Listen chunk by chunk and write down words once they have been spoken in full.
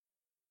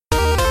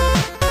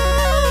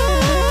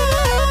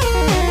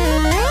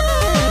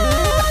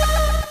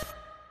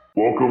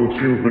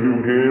to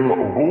Video Game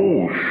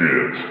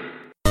Bullshit.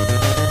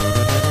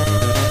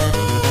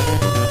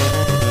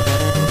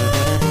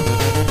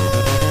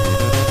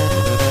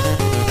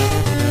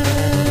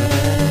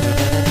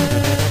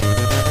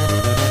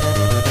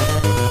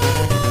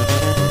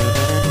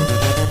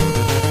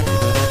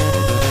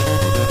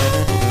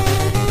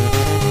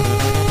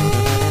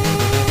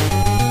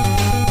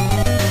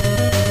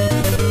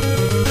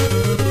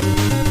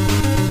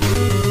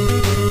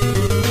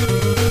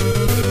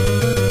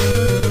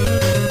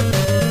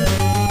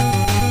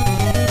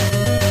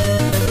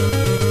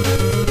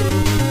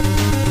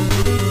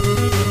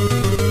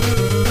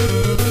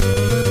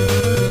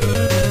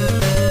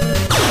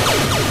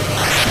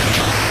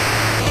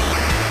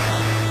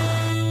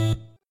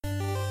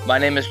 My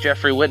name is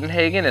Jeffrey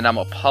Wittenhagen, and I'm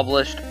a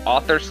published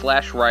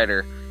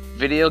author/writer.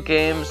 Video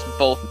games,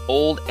 both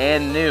old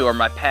and new, are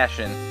my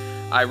passion.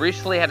 I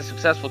recently had a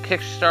successful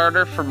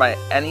Kickstarter for my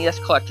NES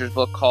collector's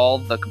book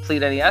called The Complete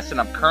NES, and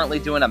I'm currently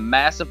doing a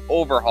massive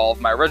overhaul of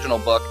my original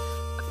book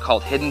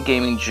called Hidden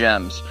Gaming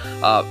Gems,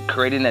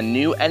 creating a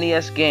new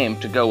NES game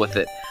to go with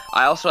it.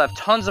 I also have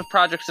tons of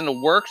projects in the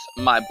works.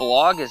 My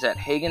blog is at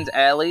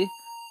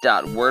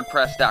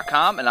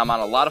hagensalley.wordpress.com, and I'm on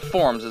a lot of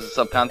forums as a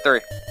Subcon 3.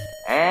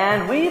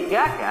 And we've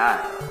got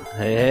Kyle.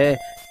 Hey.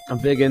 I'm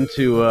big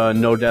into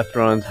no death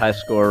runs, high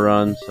score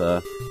runs,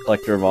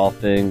 collector of all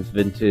things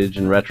vintage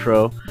and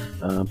retro.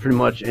 Pretty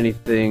much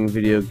anything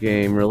video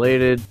game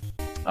related.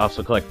 I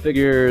also collect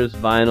figures,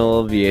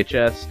 vinyl,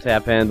 VHS,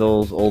 tap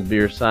handles, old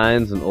beer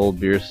signs, and old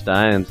beer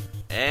steins.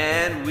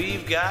 And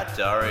we've got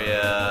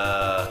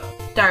Daria.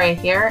 Daria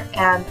here,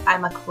 and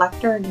I'm a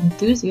collector and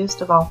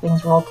enthusiast of all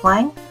things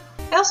role-playing.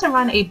 I also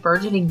run a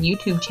burgeoning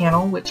YouTube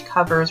channel which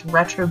covers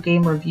retro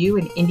game review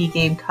and indie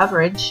game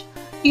coverage.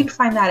 You can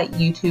find that at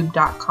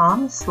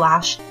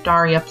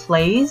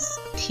youtube.com/DariaPlays,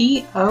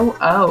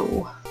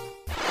 TOO.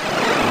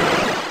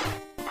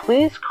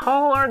 Please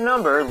call our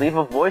number, leave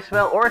a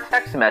voicemail or a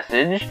text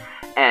message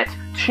at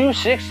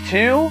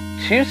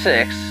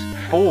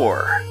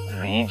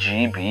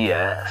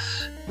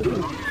 262-264-VGBS.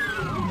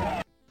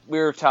 We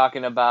were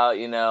talking about,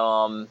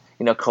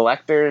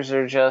 collectors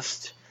are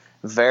just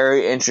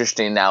very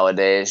interesting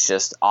nowadays,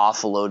 just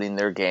offloading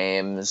their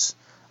games,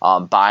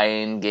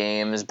 buying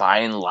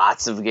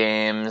lots of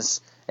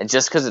games, and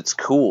just because it's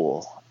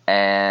cool,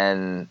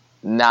 and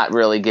not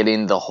really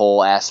getting the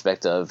whole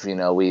aspect of,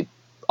 we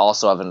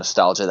also have a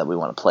nostalgia that we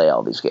want to play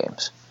all these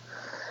games.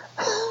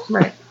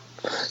 Right.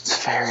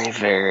 It's very,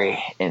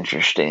 very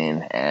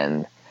interesting,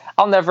 and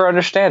I'll never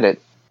understand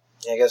it.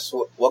 I guess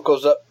what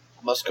goes up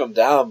must come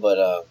down, but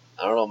I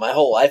don't know. My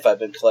whole life I've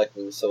been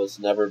collecting, so it's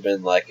never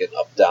been like an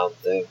up-down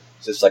thing.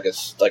 It's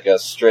just like a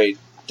straight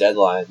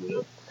deadline,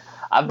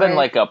 I've been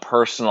like a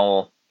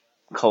personal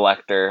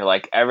collector.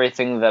 Like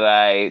everything that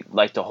I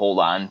like to hold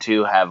on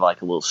to have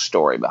like a little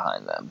story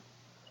behind them.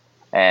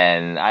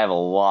 And I have a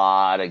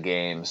lot of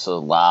games, so a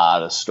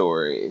lot of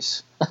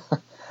stories.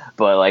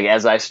 But like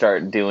as I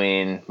start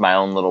doing my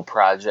own little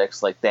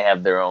projects, like they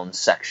have their own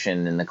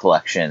section in the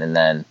collection, and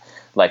then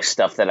like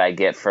stuff that I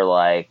get for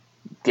like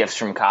gifts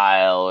from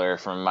Kyle or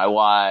from my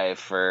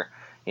wife, or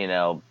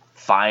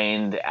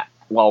find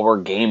while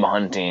we're game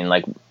hunting.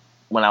 Like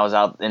when I was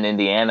out in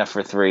Indiana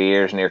for 3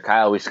 years near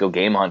Kyle, we used to go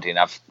game hunting.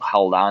 I've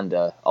held on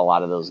to a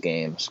lot of those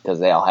games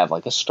because they all have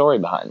like a story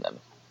behind them.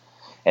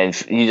 And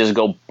if you just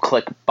go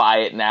click buy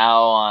it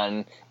now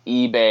on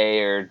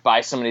eBay or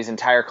buy somebody's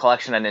entire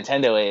collection on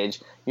Nintendo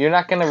Age, you're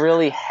not going to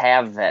really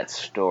have that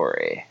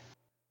story.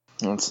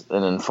 It's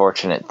an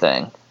unfortunate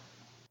thing.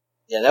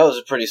 Yeah, that was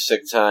a pretty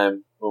sick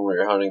time when we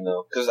were hunting,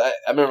 though. Because I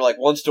remember like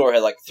one store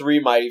had like 3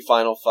 Mighty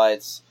Final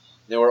Fights.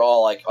 They were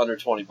all like under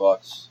 $20.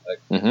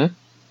 Like,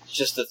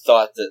 just the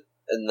thought that,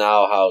 and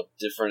now how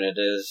different it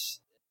is.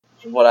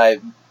 From what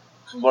I've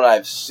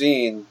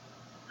seen,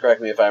 correct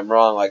me if I'm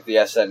wrong, like the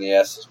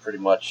SNES is pretty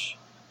much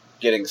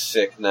getting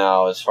sick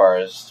now as far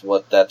as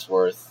what that's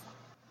worth.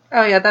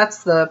 Oh yeah,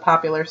 that's the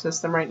popular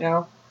system right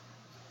now.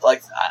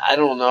 Like, I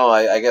don't know,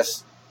 I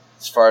guess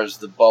as far as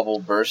the bubble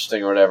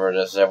bursting or whatever it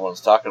is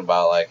everyone's talking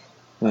about, like,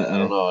 I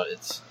don't know,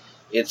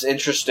 it's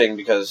interesting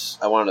because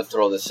I wanted to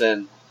throw this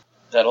in,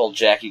 that whole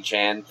Jackie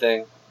Chan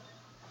thing,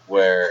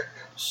 where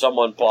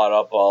someone bought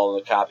up all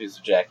the copies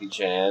of Jackie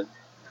Chan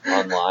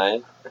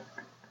online.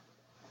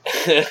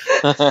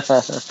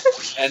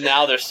 And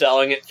now they're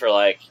selling it for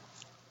like,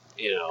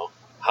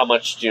 how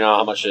much, do you know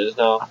how much it is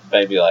now?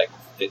 Maybe like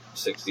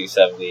 60,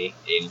 70,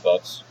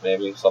 $80,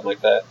 maybe, something like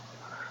that.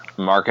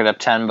 Mark it up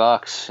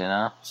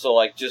 $10, So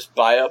like just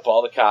buy up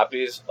all the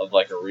copies of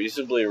like a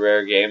reasonably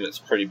rare game that's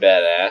pretty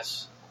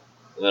badass.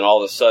 And then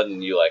all of a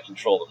sudden you like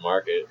control the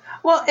market.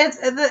 Well,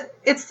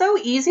 it's so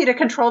easy to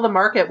control the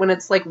market when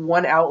it's like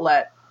one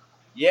outlet.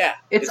 Yeah.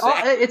 It's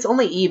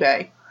only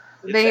eBay.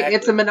 Exactly.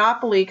 It's a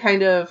monopoly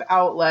kind of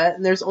outlet,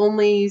 and there's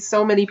only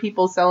so many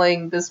people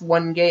selling this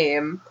one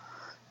game.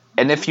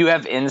 And if you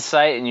have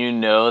insight and you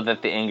know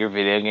that the Angry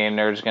Video Game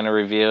Nerd is going to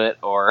review it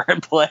or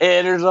play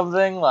it or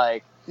something,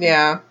 like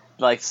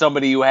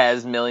somebody who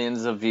has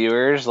millions of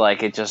viewers,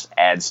 like it just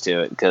adds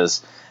to it,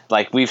 because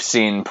like we've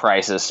seen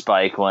prices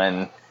spike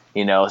when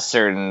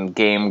certain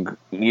game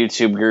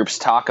YouTube groups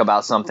talk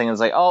about something. It's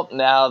like, oh,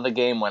 now the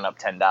game went up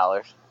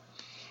 $10.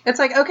 It's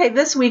like, okay,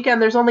 this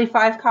weekend there's only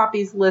 5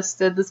 copies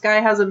listed. This guy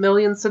has 1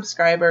 million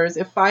subscribers.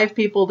 If 5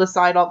 people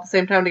decide all at the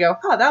same time to go,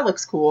 oh, that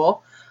looks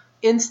cool,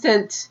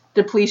 instant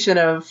depletion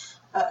of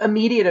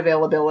immediate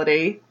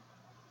availability.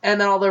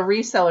 And then all the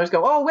resellers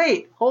go, oh,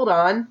 wait, hold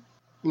on.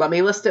 Let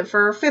me list it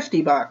for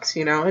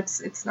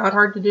 $50. It's not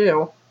hard to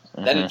do.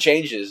 Then it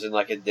changes in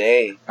like a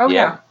day. Oh,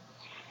 yeah.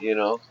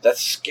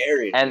 That's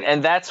scary.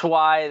 And that's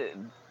why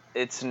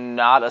it's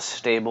not a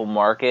stable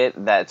market.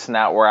 That's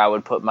not where I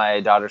would put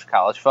my daughter's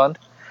college fund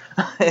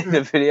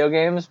into video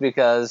games,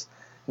 because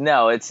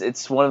no,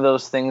 it's one of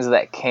those things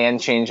that can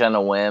change on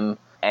a whim,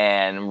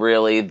 and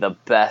really the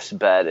best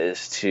bet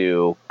is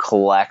to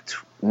collect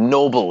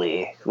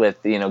nobly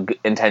with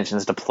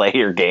intentions to play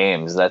your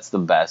games. That's the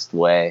best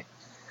way.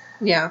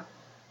 Yeah.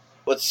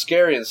 What's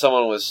scary, and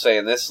someone was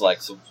saying this,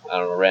 like some, I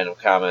don't know, random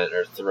comment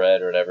or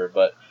thread or whatever,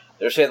 but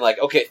they're saying like,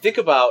 okay, think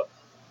about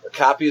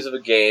copies of a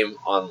game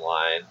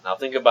online. Now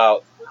think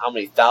about how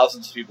many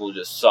thousands of people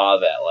just saw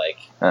that like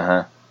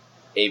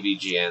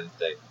AVGN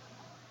thing.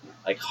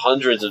 Like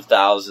hundreds of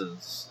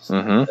thousands,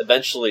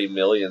 eventually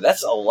millions.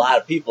 That's a lot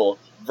of people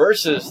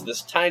versus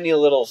this tiny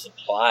little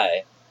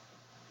supply.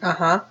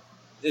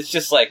 It's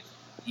just like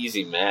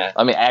easy math.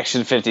 I mean,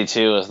 Action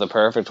 52 is the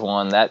perfect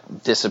one.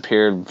 That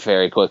disappeared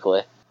very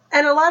quickly.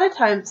 And a lot of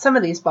times, some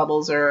of these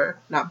bubbles are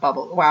not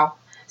bubble. Wow.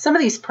 Some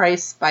of these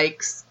price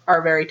spikes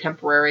are very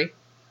temporary.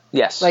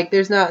 Yes. Like,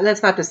 that's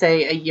not to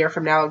say a year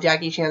from now,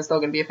 Jackie Chan's still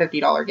going to be a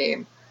 $50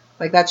 game.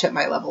 Like, that shit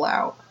might level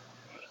out.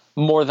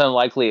 More than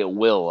likely it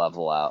will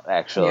level out,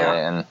 actually.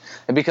 Yeah.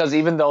 And because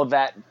even though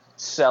that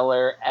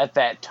seller at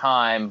that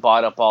time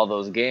bought up all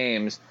those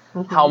games,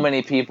 how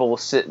many people will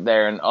sit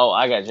there and, oh,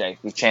 I got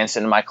Jackie Chan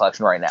sitting in my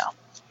collection right now.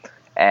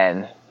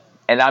 And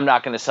I'm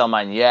not going to sell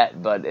mine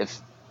yet, but if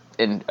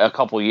in a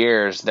couple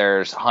years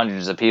there's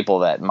hundreds of people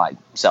that might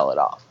sell it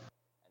off.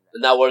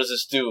 Now what does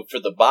this do for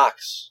the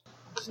box?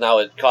 Because now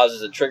it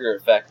causes a trigger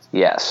effect.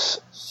 Yes.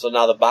 So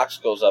now the box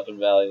goes up in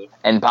value.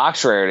 And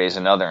box rarity is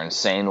another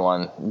insane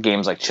one.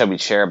 Games like Chubby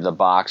Cherub, the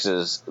box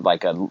is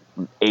like a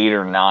 8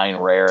 or 9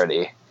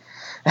 rarity.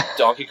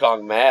 Donkey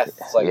Kong Math,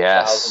 it's like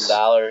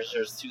 $1,000.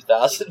 There's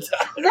 $2,000.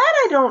 That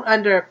I don't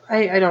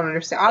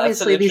understand.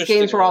 Obviously, these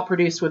games were all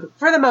produced with,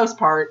 for the most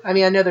part. I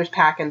mean, I know there's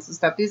pack-ins and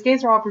stuff. These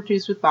games were all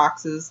produced with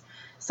boxes.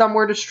 Some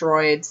were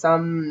destroyed.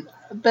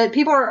 But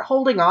people are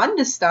holding on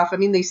to stuff. I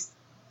mean,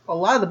 a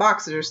lot of the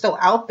boxes are still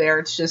out there.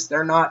 It's just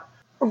they're not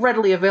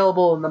readily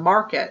available in the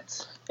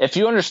market. If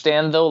you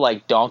understand, though,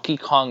 like Donkey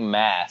Kong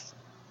Math,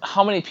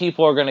 how many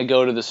people are going to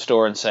go to the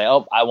store and say,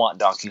 oh, I want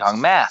Donkey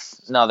Kong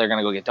Math? No, they're going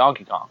to go get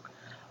Donkey Kong.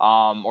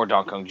 Or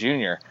Donkey Kong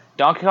Jr.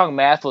 Donkey Kong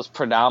Math was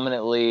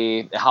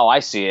predominantly, how I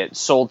see it,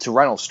 sold to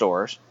rental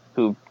stores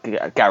who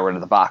got rid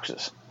of the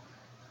boxes.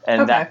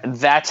 And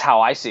that's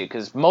how I see it,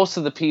 because most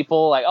of the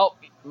people, like, oh,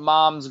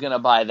 mom's going to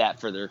buy that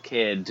for their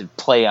kid to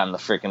play on the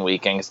freaking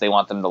weekend because they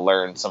want them to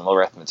learn some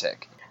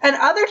arithmetic. And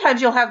other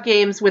times you'll have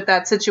games with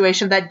that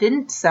situation that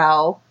didn't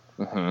sell,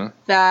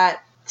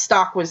 that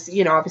stock was,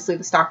 obviously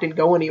the stock didn't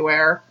go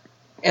anywhere,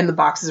 and the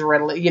boxes are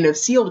readily,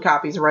 sealed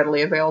copies are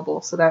readily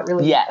available, so that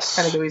really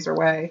kind of goes their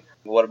way.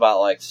 What about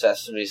like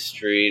Sesame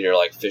Street or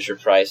like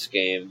Fisher-Price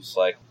games?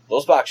 Like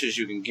those boxes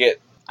you can get.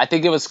 I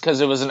think it was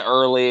because it was an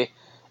early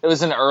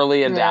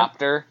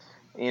adapter.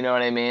 You know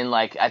what I mean?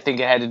 Like, I think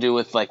it had to do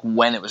with like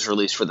when it was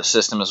released for the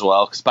system as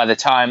well. Because by the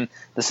time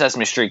the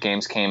Sesame Street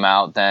games came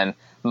out, then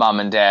mom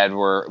and dad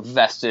were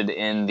vested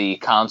in the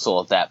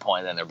console at that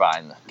point, and they're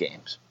buying the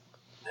games.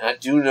 And I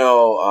do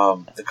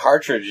know the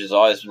cartridge has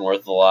always been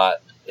worth a lot.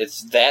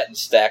 It's that and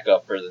Stack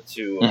Up are the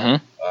two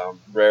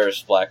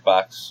rarest black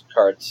box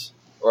cards.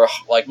 Or,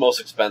 like, most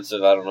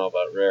expensive. I don't know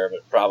about rare,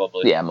 but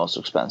probably. Yeah, most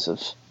expensive.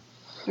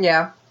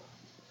 Yeah.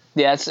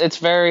 Yeah, it's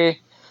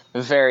very,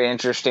 very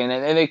interesting.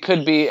 And it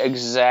could be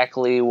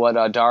exactly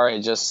what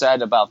Daria just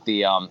said about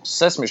the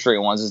Sesame Street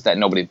ones, is that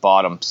nobody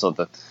bought them, so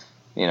that,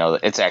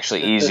 it's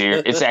actually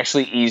easier. It's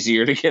actually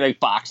easier to get a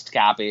boxed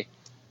copy.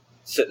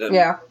 Sitting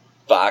in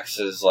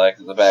boxes, like,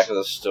 in the back of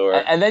the store.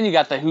 And then you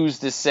got the Who's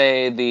to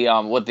Say, the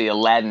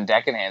Aladdin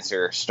Deck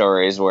Enhancer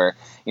stories where,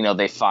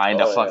 they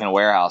find a fucking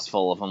warehouse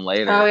full of them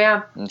later. Oh,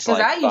 yeah. Because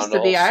that used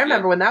to be, I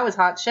remember when that was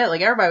hot shit.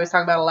 Like, everybody was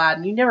talking about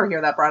Aladdin. You never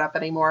hear that brought up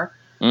anymore.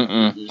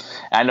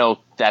 I know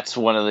that's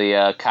one of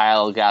the,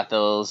 Kyle got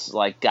those,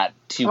 got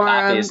 2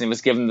 copies and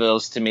was giving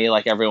those to me,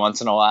 every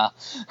once in a while.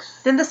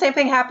 Didn't the same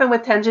thing happen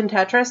with Tengen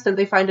Tetris? Didn't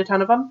they find a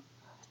ton of them?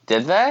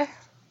 Did they?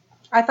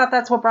 I thought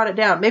that's what brought it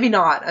down. Maybe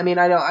not. I mean,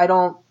 I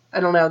don't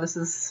know. This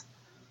is...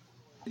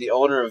 The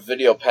owner of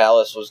Video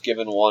Palace was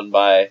given one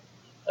by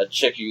a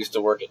chick who used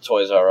to work at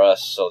Toys R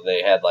Us, so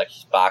they had,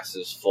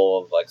 boxes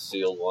full of,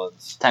 sealed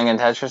ones. Tengen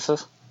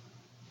Tetrises?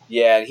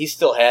 Yeah, and he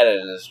still had it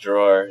in his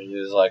drawer. He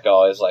was,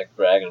 always,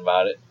 bragging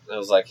about it. It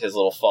was, his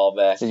little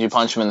fallback. Did you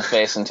punch him in the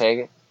face and take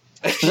it?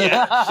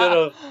 Yeah, should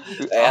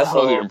have.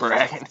 Asshole. Oh, you're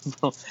bragging.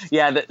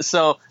 Yeah,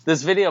 so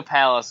this Video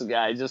Palace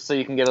guy, just so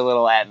you can get a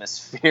little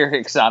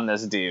atmospherics on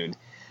this dude.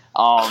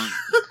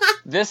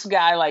 This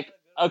guy,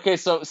 Okay,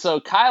 so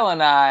Kyle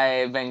and I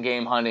have been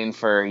game hunting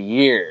for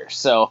years.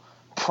 So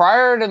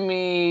prior to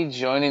me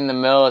joining the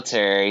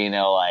military,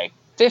 like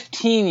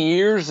 15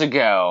 years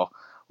ago,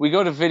 we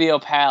go to Video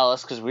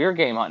Palace because we were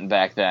game hunting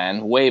back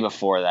then, way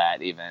before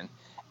that even.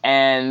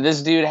 And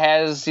this dude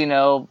has,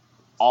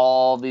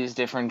 all these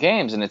different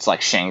games, and it's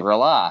like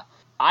Shangri-La.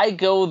 I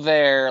go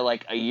there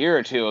like a year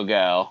or two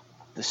ago,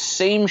 the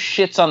same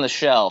shit's on the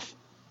shelf,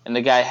 and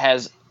the guy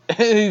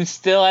he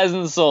still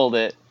hasn't sold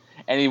it,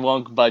 and he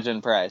won't budge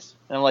on price.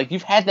 And I'm like,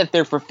 you've had that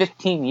there for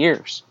 15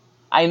 years.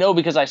 I know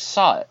because I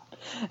saw it.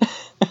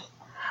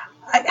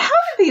 How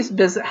do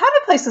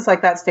places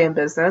like that stay in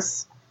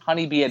business?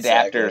 Honeybee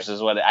adapters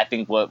is what I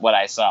think what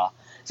I saw.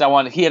 So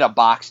he had a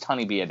boxed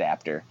Honeybee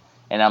adapter,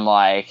 and I'm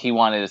like, he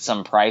wanted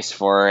some price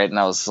for it, and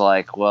I was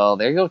like, well,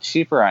 they go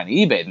cheaper on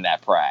eBay than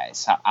that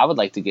price. I would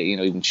like to get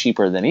even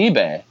cheaper than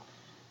eBay.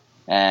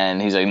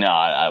 And he's like, no,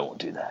 I won't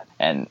do that.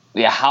 And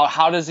yeah,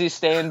 how does he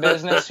stay in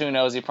business? Who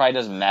knows? He probably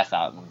does meth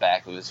out in the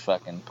back of his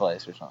fucking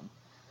place or something.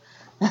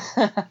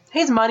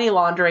 He's money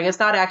laundering. It's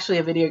not actually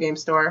a video game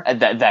store.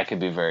 That could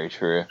be very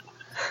true.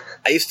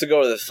 I used to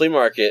go to the flea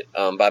market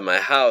by my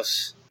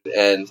house,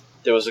 and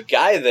there was a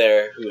guy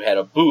there who had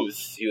a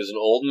booth. He was an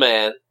old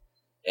man,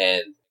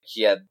 and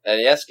he had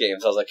NES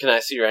games. I was like, can I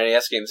see your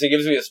NES games? He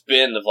gives me this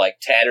bin of, like,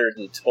 tattered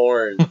and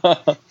torn,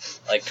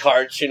 like,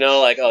 carts,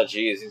 like, oh,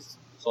 geez,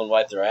 someone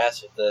wiped their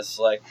ass with this.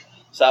 Like,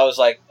 so I was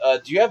like,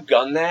 do you have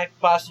Gun-Knack,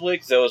 possibly?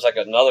 Because there was, like,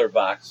 another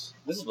box.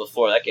 This is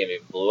before that game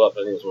even blew up.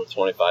 I think it was worth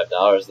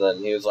 $25. And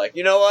then he was like,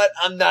 you know what?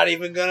 I'm not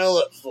even going to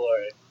look for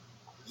it.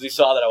 Because he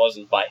saw that I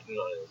wasn't biting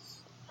on his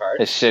cards.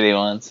 His shitty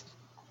ones.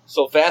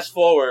 So fast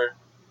forward,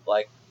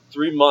 like,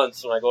 3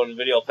 months when I go to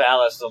Video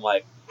Palace, I'm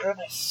like, where have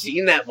I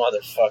seen that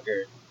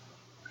motherfucker?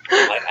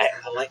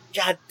 I'm like,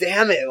 God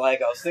damn it.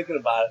 Like, I was thinking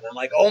about it, and I'm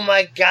like, oh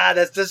my God,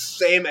 that's the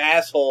same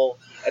asshole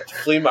at the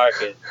flea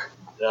market.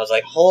 And I was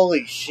like,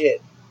 holy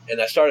shit.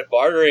 And I started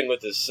bartering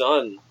with his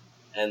son,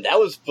 and that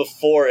was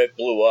before it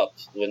blew up.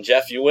 When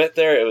Jeff, you went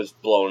there, it was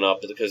blown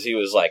up because he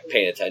was, like,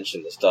 paying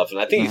attention to stuff. And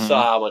I think he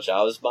saw how much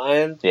I was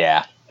buying.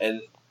 Yeah.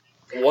 And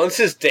once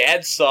his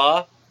dad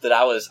saw that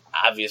I was,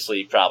 obviously,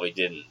 he probably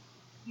didn't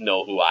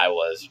know who I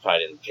was. He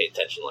probably didn't pay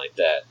attention like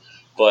that.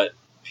 But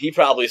he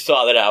probably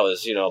saw that I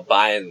was,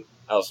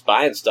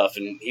 buying stuff,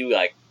 and he,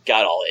 like,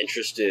 got all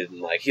interested, and,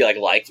 like, he, like,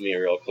 liked me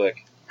real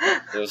quick.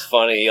 It was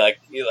funny.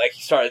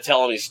 He started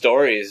telling me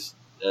stories,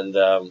 and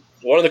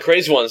one of the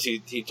crazy ones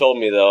he told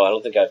me, though, I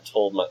don't think I've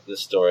told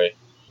this story.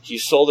 He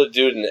sold a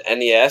dude an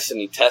NES, and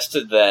he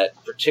tested that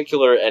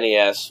particular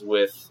NES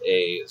with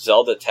a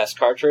Zelda test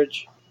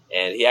cartridge,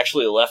 and he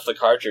actually left the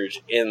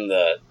cartridge in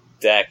the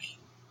deck,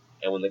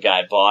 and when the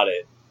guy bought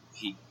it,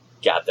 he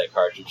got that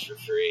cartridge for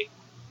free.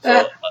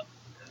 So,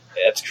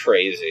 that's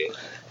crazy.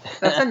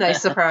 That's a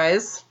nice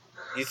surprise.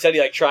 He said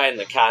he, like, trying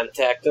to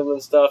contact him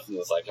and stuff, and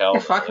was like, hell no.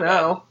 Fuck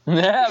no. The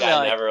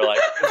guy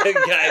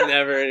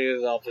never, and he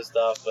was all pissed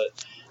off, but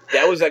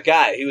that was that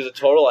guy. He was a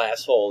total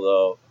asshole,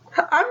 though.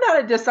 I'm not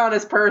a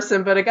dishonest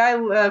person, but a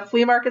guy,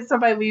 flea market,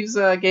 somebody leaves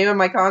a game on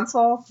my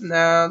console?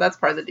 No, that's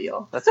part of the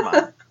deal. That's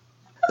mine.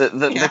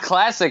 The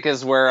classic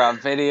is where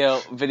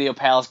Video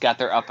Palace got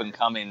their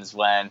up-and-comings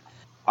when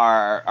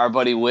our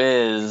buddy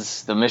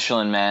Wiz, the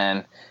Michelin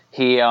Man,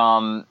 he,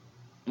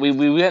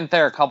 we went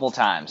there a couple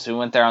times. We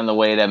went there on the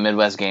way to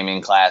Midwest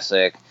Gaming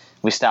Classic.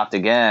 We stopped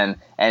again,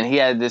 and he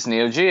had this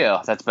Neo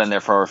Geo that's been there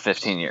for over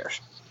 15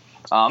 years.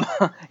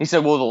 He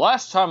said, well, the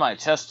last time I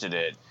tested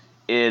it,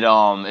 it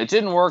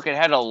didn't work. It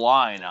had a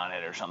line on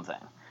it or something.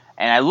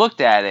 And I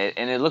looked at it,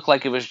 and it looked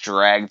like it was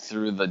dragged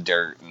through the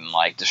dirt and,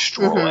 like,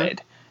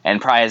 destroyed,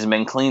 and probably hasn't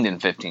been cleaned in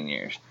 15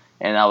 years.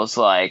 And I was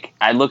like,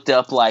 I looked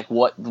up, like,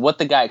 what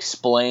the guy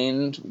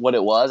explained what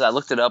it was. I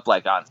looked it up,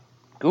 like, on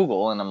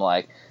Google, and I'm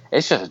like,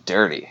 it's just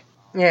dirty.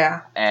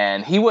 Yeah.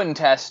 And he wouldn't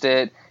test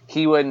it.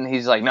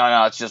 He's like,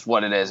 no, it's just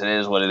what it is. It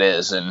is what it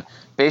is. And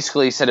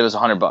basically he said it was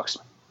 $100.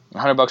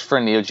 $100 for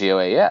a Neo Geo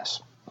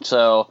AES.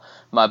 So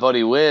my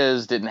buddy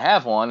Wiz didn't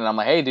have one, and I'm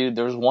like, hey, dude,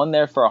 there's one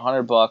there for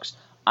 $100.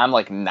 I'm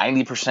like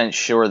 90%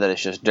 sure that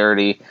it's just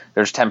dirty.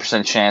 There's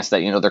 10% chance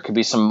that, there could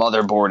be some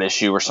motherboard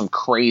issue or some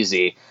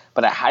crazy,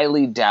 but I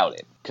highly doubt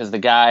it because the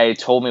guy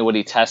told me what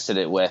he tested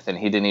it with, and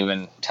he didn't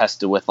even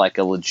test it with, like,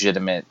 a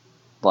legitimate,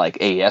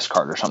 like, AES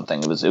card or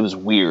something. It was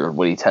weird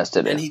what he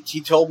tested it. And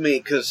he told me,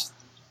 because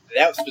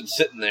that's been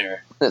sitting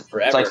there forever.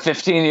 It's like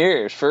 15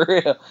 years, for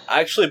real. I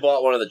actually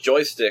bought one of the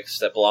joysticks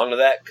that belonged to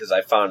that because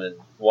I found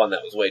one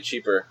that was way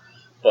cheaper.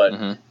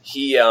 But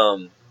he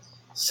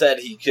said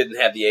he couldn't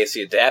have the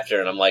AC adapter,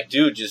 and I'm like,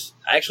 dude,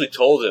 I actually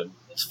told him.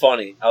 It's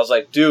funny. I was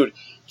like, dude,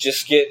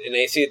 just get an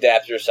AC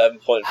adapter,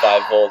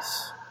 7.5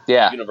 volts.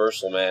 Yeah.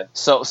 Universal, man.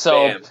 So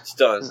bam, it's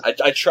done.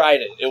 I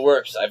tried it. It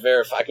works. I can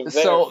verify.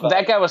 So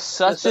that guy was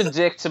such a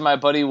dick to my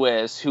buddy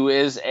Wiz, who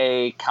is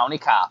a county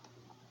cop.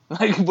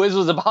 Like, Wiz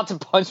was about to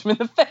punch him in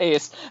the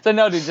face. So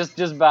no, dude,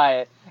 just buy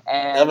it.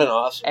 And that'd been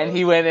awesome. And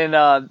he went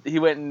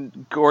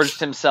and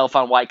gorged himself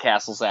on White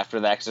Castles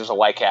after that, because there's a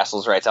White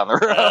Castles right down the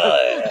road.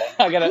 Yeah.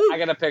 I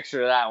got a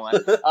picture of that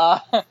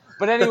one.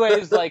 But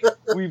anyways, like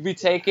we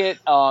take it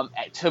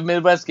to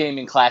Midwest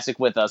Gaming Classic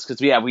with us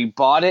because we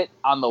bought it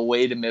on the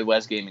way to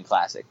Midwest Gaming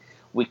Classic.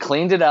 We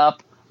cleaned it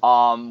up.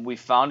 We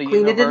found a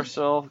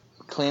Universal.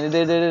 Cleaned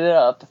it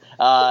up,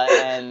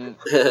 and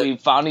we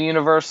found a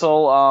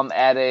Universal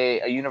at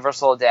a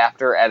Universal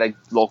adapter at a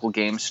local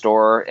game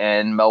store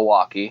in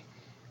Milwaukee,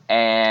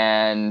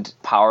 and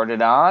powered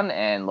it on,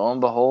 and lo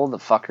and behold, the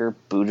fucker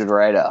booted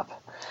right up.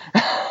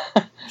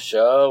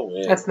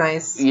 That's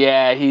nice.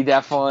 Yeah, he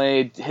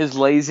definitely, his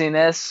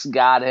laziness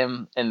got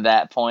him in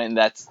that point,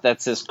 and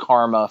that's his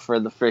karma for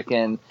the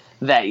freaking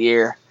that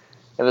year.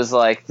 It was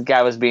like the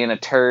guy was being a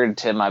turd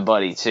to my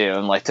buddy too,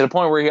 and like to the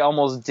point where he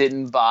almost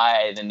didn't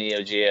buy the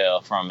Neo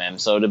Geo from him,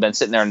 so it would have been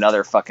sitting there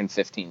another fucking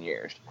 15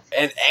 years.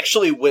 And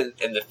actually, when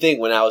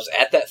I was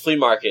at that flea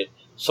market,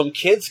 some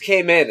kids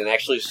came in and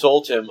actually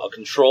sold him a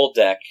control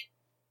deck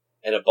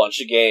and a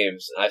bunch of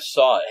games, and I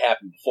saw it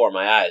happen before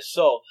my eyes.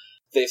 So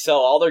they sell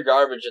all their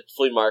garbage at the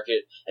flea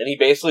market, and he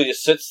basically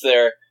just sits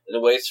there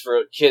and waits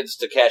for kids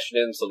to cash it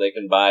in so they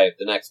can buy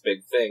the next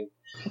big thing.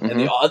 Mm-hmm.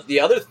 And the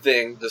other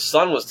thing, the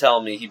son was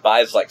telling me he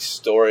buys like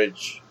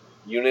storage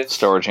units.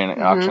 Storage unit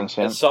auctions,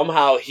 yeah. And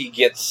somehow he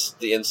gets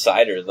the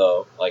insider,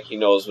 though. Like, he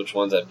knows which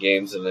ones have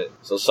games in it.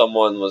 So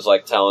someone was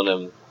like telling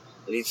him,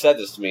 and he said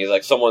this to me, he's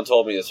like, someone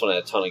told me this one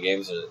had a ton of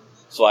games in it.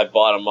 So I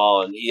bought them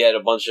all, and he had a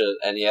bunch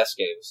of NES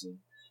games. And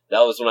that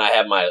was when I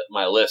had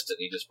my list, and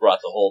he just brought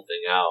the whole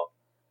thing out.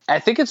 I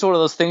think it's one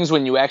of those things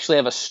when you actually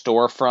have a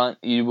storefront,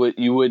 you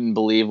wouldn't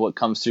believe what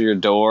comes through your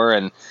door.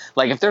 And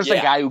like if there's a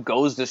guy who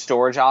goes to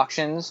storage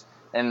auctions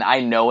and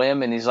I know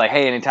him and he's like,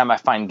 hey, anytime I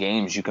find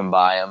games, you can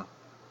buy them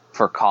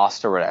for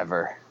cost or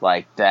whatever.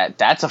 Like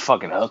that's a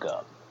fucking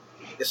hookup.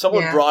 If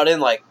someone brought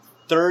in like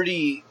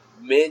 30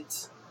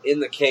 mint in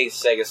the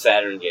case Sega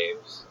Saturn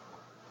games,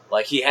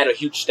 like he had a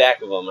huge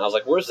stack of them, and I was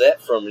like, where's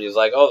that from? And he was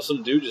like, oh,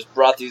 some dude just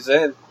brought these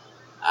in.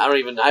 I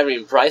haven't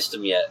even priced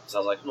them yet. So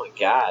I was like, oh my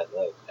god.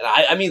 Like, and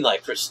I mean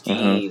like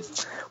pristine.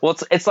 Mm-hmm. Well,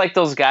 it's like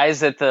those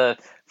guys at the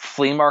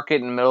flea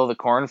market in the middle of the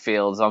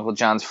cornfields, Uncle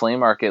John's Flea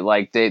Market,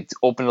 like they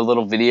opened a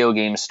little video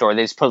game store.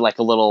 They just put like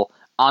a little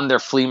on their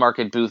flea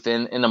market booth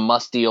in a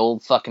musty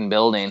old fucking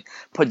building,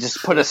 put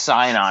a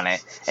sign on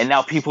it. And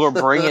now people are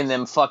bringing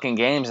them fucking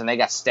games and they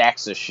got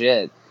stacks of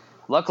shit.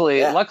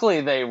 Luckily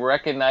they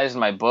recognized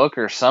my book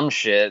or some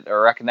shit, or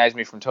recognized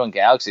me from Toon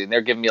Galaxy, and they're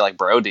giving me like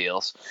bro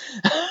deals.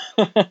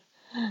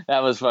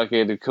 That was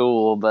fucking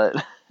cool, but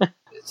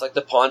it's like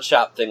the pawn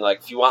shop thing. Like,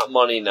 if you want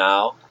money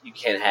now, you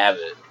can't have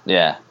it.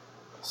 Yeah.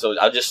 So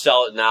I'll just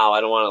sell it now.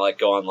 I don't want to like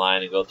go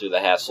online and go through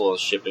the hassle of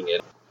shipping it.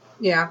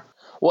 Yeah.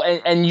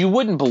 Well, and you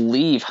wouldn't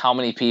believe how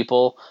many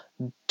people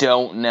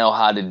don't know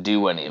how to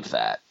do any of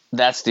that.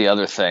 That's the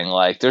other thing.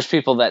 Like, there's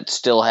people that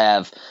still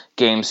have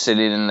games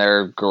sitting in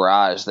their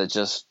garage that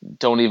just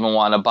don't even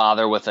want to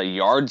bother with a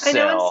yard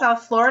sale. I know in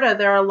South Florida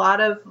there are a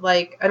lot of,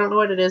 like, I don't know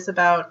what it is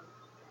about.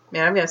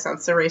 Man, I'm going to sound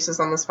so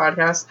racist on this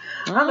podcast.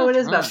 I don't know what it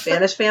is about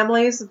Spanish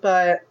families,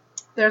 but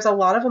there's a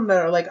lot of them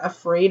that are, like,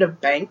 afraid of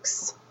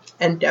banks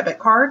and debit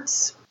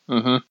cards.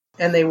 Mm-hmm.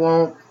 And they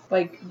won't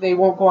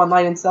go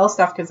online and sell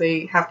stuff because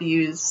they have to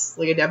use,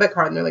 like, a debit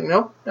card. And they're like,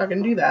 nope, not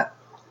going to do that.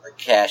 Like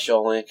cash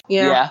only.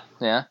 Yeah.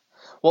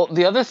 Well,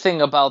 the other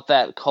thing about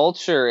that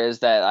culture is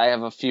that I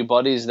have a few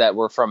buddies that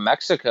were from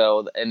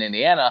Mexico in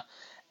Indiana,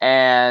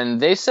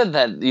 and they said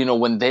that, you know,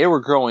 when they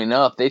were growing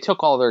up, they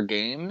took all their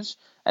games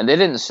and they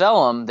didn't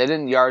sell them. They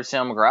didn't yard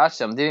sale them, garage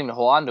sale them. They didn't even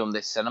hold on to them.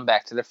 They sent them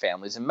back to their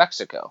families in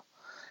Mexico.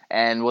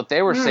 And what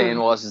they were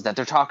saying is that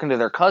they're talking to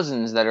their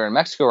cousins that are in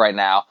Mexico right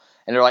now,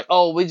 and they're like,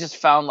 oh, we just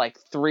found like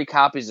 3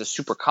 copies of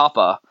Super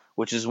Kappa,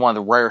 which is one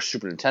of the rare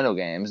Super Nintendo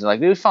games. And like,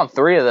 we found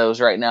 3 of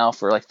those right now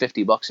for like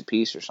 $50 a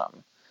piece or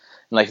something.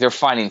 And like, they're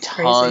finding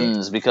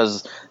tons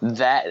because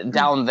that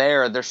down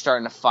there, they're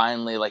starting to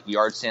finally like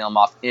yard sale them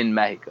off in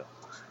Mexico.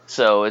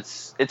 So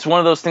it's one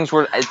of those things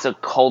where it's a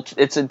culture.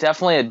 It's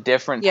definitely a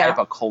different type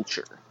of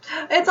culture.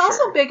 It's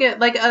also big at,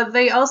 like,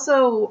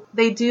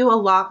 they do a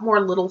lot more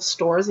little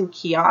stores and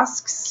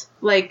kiosks.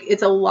 Like,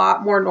 it's a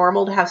lot more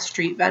normal to have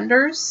street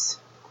vendors.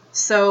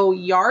 So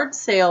yard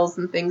sales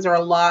and things are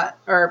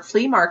or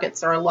flea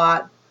markets are a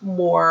lot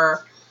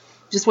more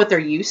just what they're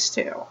used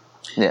to.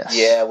 Yes.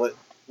 Yeah,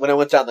 when I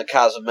went down to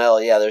Cozumel,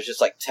 there's just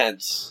like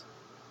tents.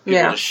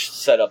 People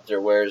just set up their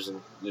wares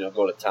and,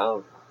 go to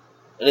town.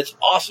 And it's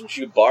awesome.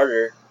 You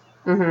barter,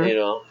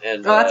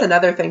 and that's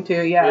another thing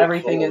too. Yeah, really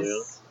everything cool,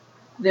 is.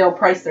 They'll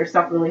price their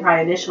stuff really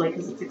high initially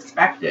because it's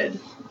expected.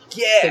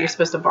 Yeah, that you're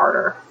supposed to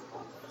barter.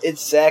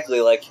 Exactly.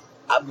 Like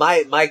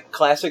my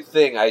classic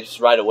thing, I just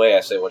right away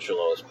I say, "What's your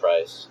lowest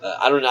price?"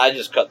 I don't know. I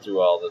just cut through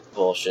all the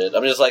bullshit.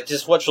 I'm just like,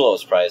 just what's your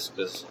lowest price?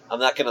 Because I'm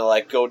not gonna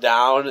like go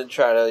down and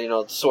try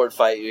to sword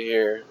fight you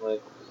here.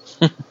 Like,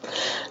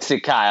 see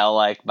Kyle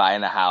like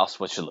buying a house.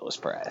 What's your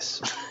lowest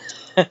price?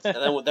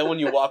 And then when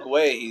you walk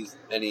away,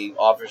 he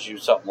offers you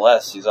something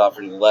less. He's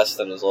offering you less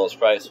than his lowest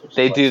price.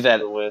 They do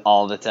that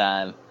all the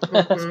time.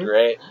 That's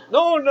great.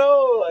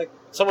 No, like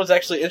someone's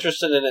actually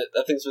interested in it.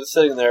 That thing's been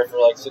sitting there for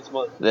like 6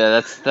 months.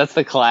 Yeah, that's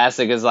the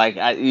classic. Is like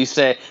you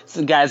say,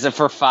 guys, are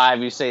for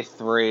 5. You say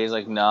 3. He's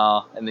like,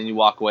 no, and then you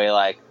walk away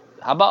like,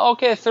 how about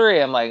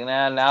 3? I'm like,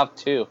 nah, now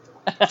 2.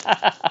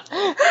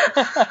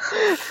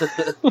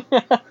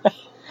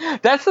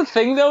 That's the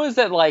thing, though, is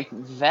that like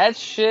that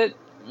shit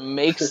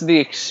makes the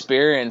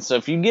experience. So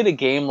if you get a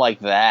game like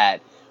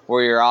that,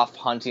 where you're off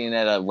hunting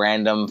at a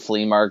random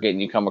flea market and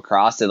you come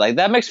across it, like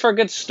that makes for a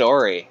good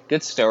story.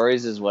 Good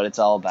stories is what it's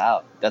all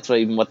about. That's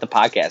what the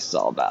podcast is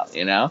all about,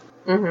 you know?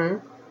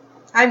 Mm-hmm.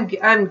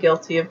 I'm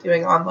guilty of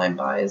doing online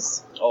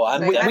buys. Oh,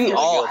 we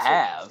all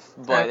have,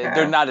 but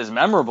they're not as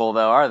memorable,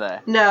 though, are they?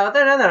 No,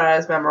 they're not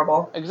as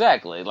memorable.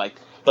 Exactly. Like,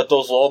 but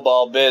those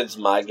lowball bids,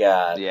 my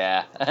God.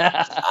 Yeah.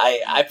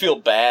 I feel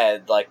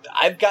bad. Like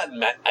I've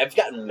gotten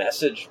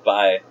messaged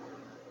by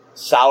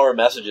sour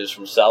messages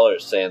from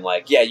sellers saying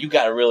like, yeah, you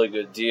got a really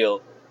good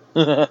deal.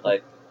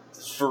 Like,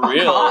 for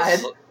real. God.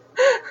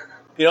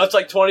 You know, it's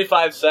like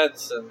 25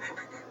 cents, and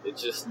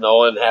it's just no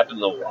one happened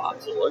to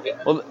want to look at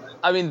it. Well,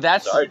 I mean,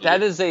 that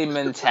is a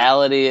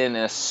mentality and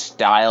a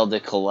style to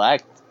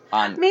collect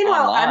on.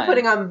 Meanwhile, online. I'm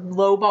putting on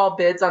lowball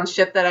bids on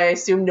shit that I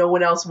assume no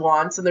one else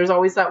wants, and there's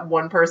always that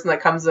one person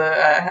that comes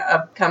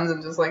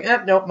and just like,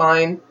 nope,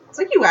 mine. It's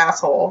like, you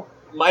asshole.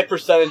 My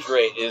percentage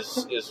rate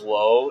is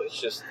low. It's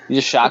just you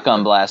just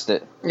shotgun blast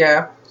it.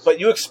 Yeah. But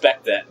you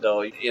expect that,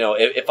 though. You know,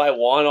 if I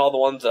won all the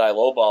ones that I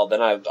lowballed,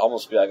 then I'd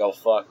almost be like, oh,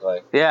 fuck.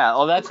 Like, yeah,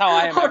 well, that's how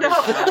I am. Oh, no,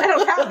 I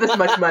don't have this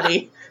much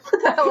money.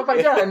 What the hell have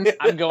I done?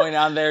 I'm going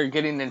on there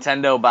getting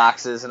Nintendo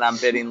boxes, and I'm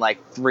bidding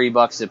like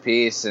 $3 a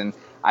piece, and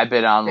I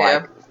bid on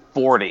like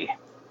 40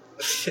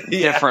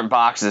 different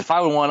boxes. If I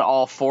would won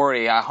all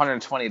 40,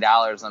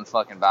 $120 on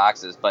fucking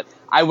boxes, but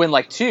I win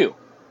like 2.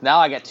 Now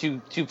I got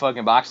two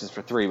fucking boxes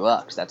for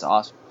 $3. That's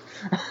awesome.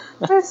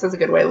 This is a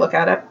good way to look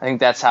at it. I think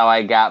that's how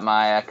I got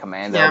my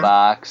Commando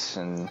box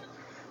and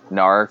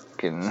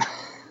Narc and.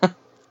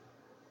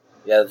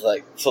 Yeah, it's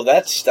like, so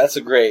that's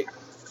a great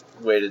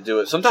way to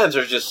do it. Sometimes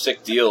there's just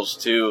sick deals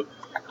too.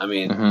 I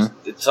mean,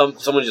 it's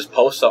someone just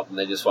posts something,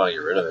 they just want to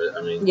get rid of it.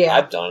 I mean,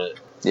 I've done it.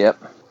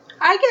 Yep.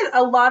 I get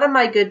a lot of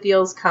my good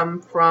deals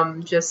come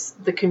from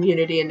just the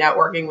community and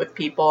networking with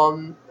people,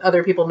 and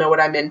other people know what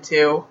I'm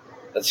into.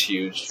 That's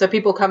huge. So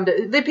people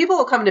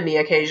will come to me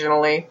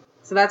occasionally.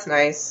 So that's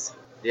nice.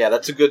 Yeah,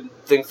 that's a good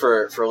thing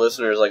for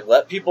listeners. Like,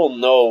 let people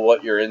know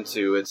what you're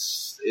into.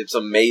 It's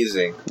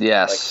amazing.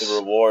 Yes. Like the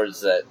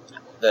rewards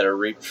that are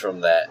reaped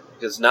from that,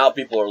 because now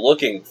people are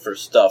looking for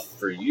stuff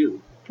for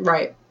you.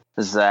 Right.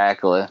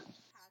 Exactly.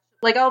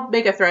 Like, I'll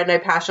make a thread and I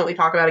passionately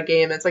talk about a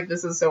game. It's like,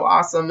 this is so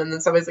awesome. And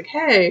then somebody's like,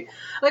 hey,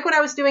 like when I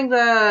was doing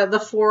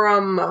the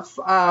forum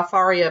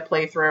Faria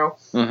playthrough,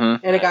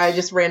 and a guy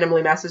just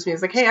randomly messaged me.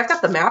 He's like, hey, I've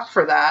got the map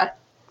for that.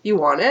 You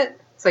want it?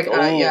 It's like,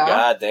 yeah.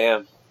 God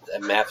damn.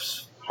 That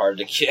map's hard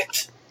to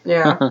get.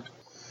 Yeah.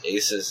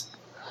 Aces.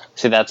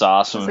 See, that's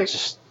awesome. Like,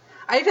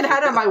 I even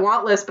had it on my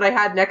want list, but I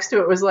had next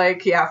to it was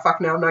like, yeah,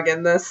 fuck no, I'm not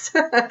getting this.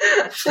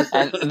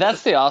 And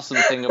that's the awesome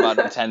thing about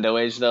Nintendo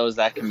Age, though, is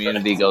that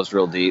community goes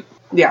real deep.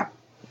 Yeah.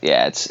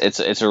 Yeah,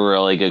 it's a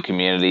really good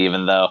community,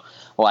 even though,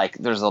 like,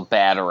 there's a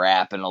bad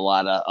rap in a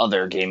lot of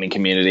other gaming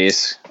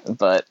communities,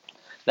 but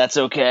that's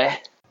okay.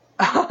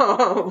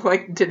 Oh,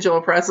 like,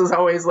 Digital Press is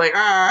always like,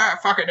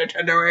 fucking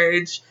Nintendo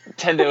Age.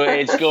 Nintendo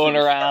Age going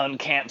around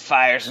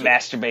campfires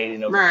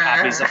masturbating over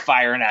copies of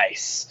Fire and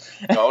Ice.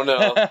 Oh,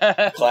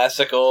 no.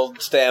 Classic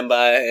old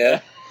standby,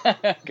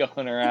 yeah.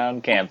 Going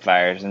around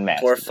campfires and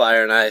masturbating. Poor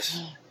Fire and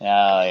Ice. Oh,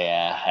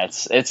 yeah.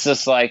 It's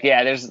just like,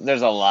 yeah,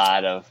 there's a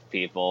lot of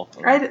people.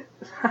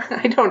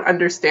 I don't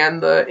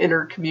understand the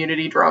inner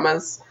community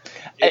dramas.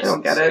 I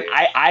don't get it.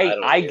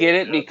 I get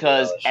it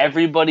because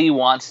everybody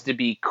wants to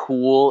be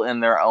cool in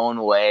their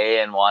own way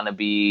and want to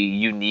be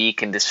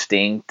unique and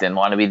distinct and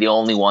want to be the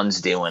only ones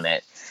doing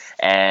it.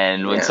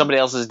 And when somebody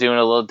else is doing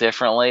it a little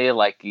differently,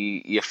 like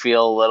you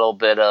feel a little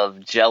bit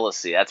of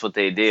jealousy. That's what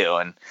they do.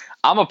 And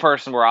I'm a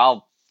person where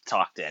I'll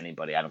talk to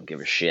anybody. I don't give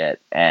a shit.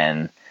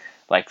 And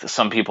like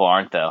some people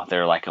aren't, though.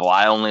 They're like, well,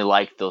 I only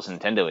like those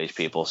Nintendo Age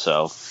people,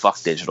 so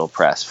fuck Digital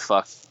Press,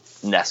 fuck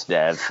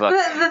NestDev. Fuck.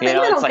 The thing I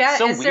don't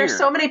get is there's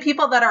so many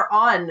people that are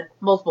on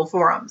multiple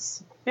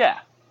forums. Yeah.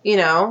 You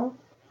know?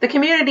 The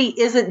community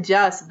isn't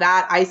just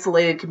that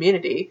isolated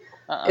community.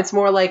 It's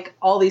more like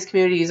all these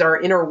communities are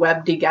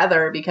interwebbed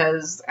together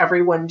because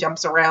everyone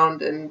jumps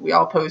around and we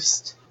all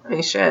post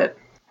shit.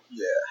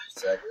 Yeah,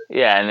 exactly.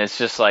 Yeah, and it's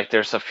just like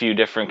there's a few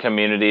different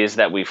communities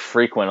that we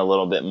frequent a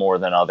little bit more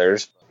than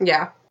others.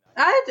 Yeah.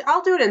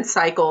 I'll do it in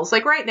cycles.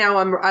 Like right now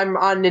I'm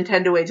on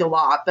Nintendo Age a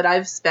lot, but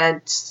I've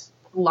spent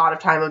a lot of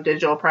time on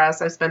Digital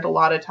Press. I've spent a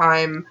lot of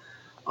time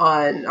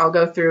on, I'll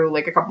go through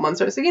like a couple months.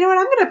 So you know what,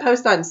 I'm going to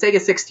post on Sega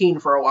 16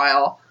 for a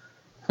while.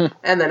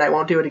 And then I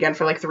won't do it again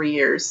for like 3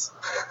 years.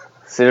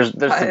 See, there's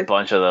a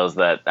bunch of those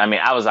that, I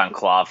mean, I was on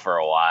Claw for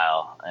a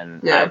while,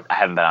 and I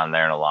haven't been on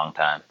there in a long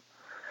time.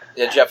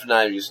 Yeah, Jeff and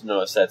I used to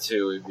notice that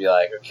too. We'd be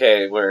like,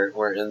 okay,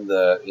 we're in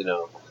the,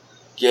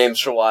 games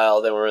for a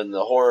while, then we're in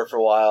the horror for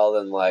a while,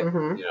 then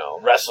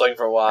wrestling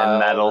for a while, And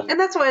metal. And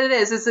that's what it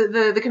is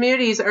that the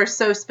communities are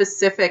so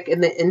specific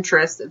in the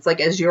interests. It's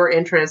like, as your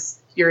interests,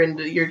 you're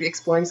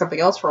exploring something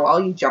else for a while,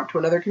 you jump to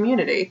another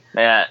community.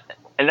 Yeah,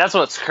 and that's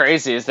what's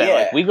crazy is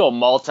that we go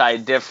multi-hobby,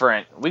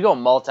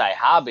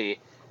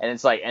 and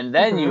it's like, and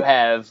then you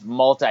have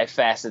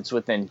multi-facets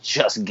within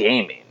just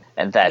gaming,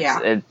 and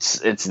that's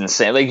it's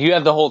insane. Like, you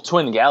have the whole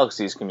Twin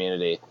Galaxies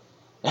community.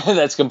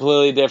 That's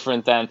completely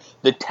different than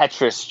the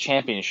Tetris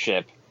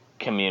Championship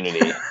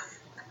community.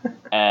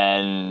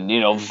 And,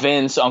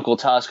 Vince, Uncle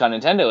Tusk on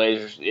Nintendo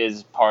Age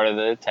is part of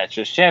the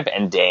Tetris Champ.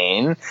 And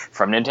Dane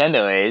from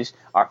Nintendo Age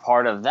are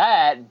part of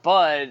that,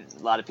 but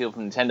a lot of people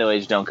from Nintendo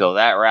Age don't go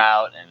that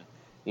route. And,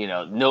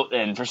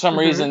 and for some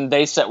reason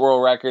they set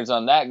world records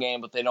on that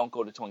game, but they don't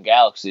go to Twin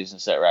Galaxies and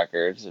set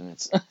records. And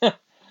it's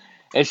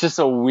it's just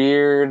a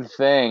weird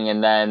thing.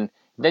 And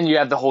then you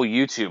have the whole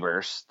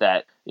YouTubers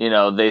that,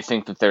 they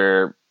think that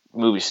they're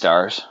movie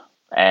stars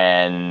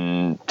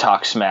and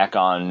talk smack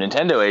on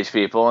Nintendo Age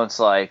people. It's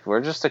like,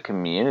 we're just a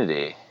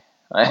community.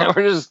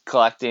 We're just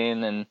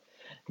collecting and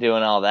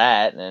doing all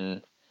that.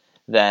 And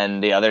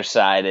then the other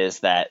side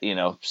is that,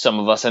 some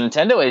of us at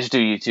Nintendo Age do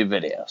YouTube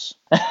videos.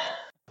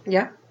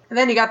 Yeah. And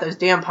then you got those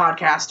damn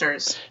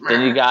podcasters.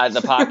 Then you got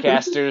the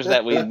podcasters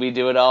that we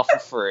do it all for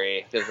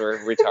free because we're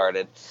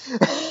retarded.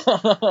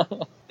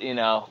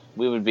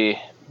 We would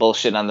be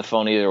bullshitting on the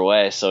phone either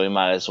way, so we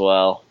might as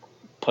well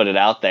put it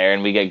out there,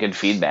 and we get good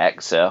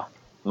feedback, so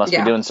must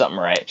be doing something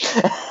right.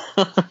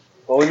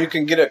 Well, when you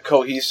can get a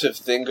cohesive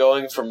thing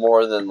going for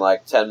more than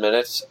 10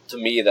 minutes, to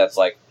me that's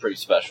pretty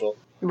special.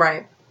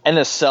 Right. And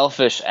the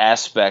selfish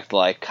aspect,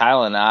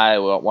 Kyle and I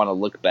want to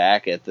look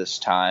back at this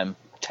time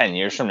 10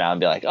 years from now and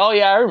be like, oh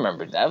yeah, I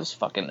remember that was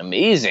fucking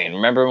amazing.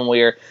 Remember when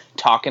we were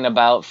talking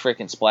about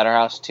freaking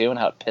Splatterhouse 2 and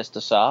how it pissed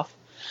us off?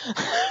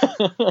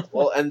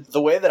 Well, and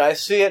the way that I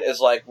see it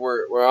is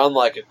we're on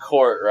a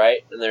court,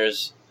 right? And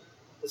it's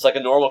like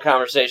a normal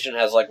conversation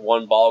has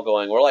one ball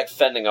going. We're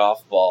fending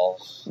off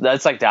balls.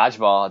 That's like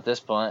dodgeball at this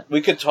point. We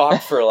could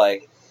talk for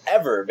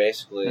ever,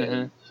 basically.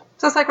 Mm-hmm.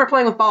 So it's like we're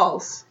playing with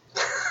balls.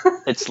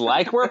 It's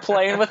like we're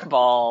playing with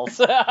balls.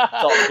 It's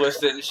all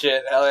twisted and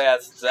shit. Hell yeah,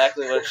 that's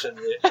exactly what it should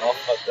be. All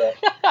fucked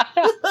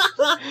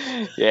up.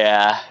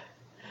 Yeah.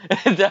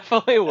 It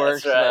definitely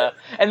works. Right.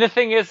 And the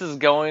thing is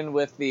going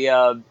with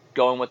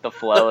the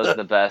flow is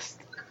the best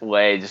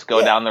way. Just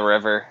go down the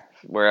river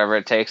wherever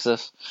it takes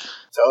us.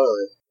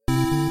 Totally.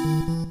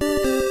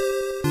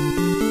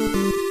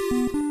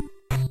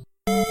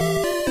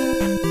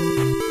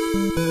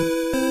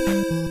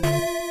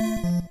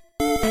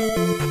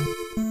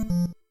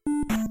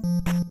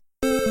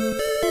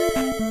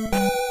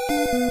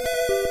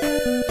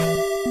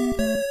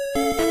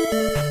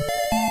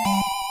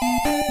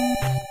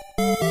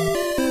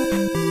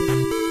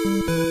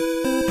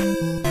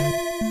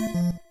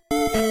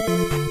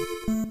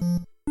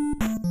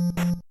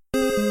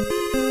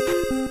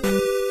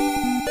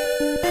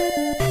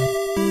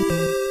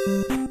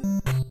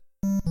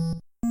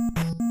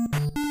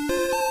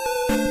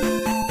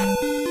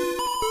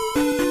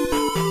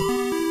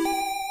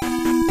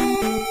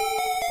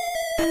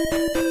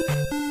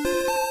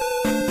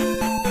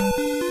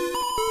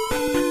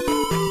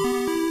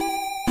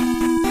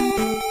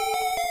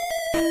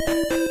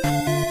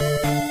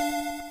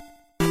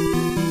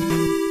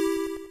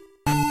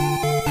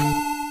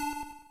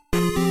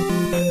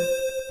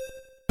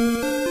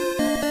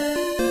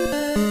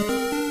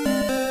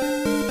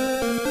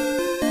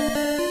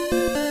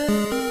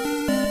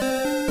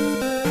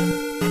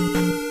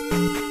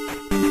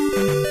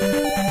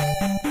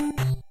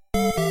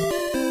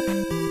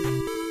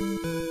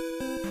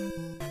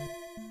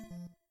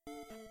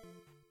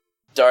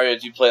 Daria,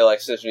 do you play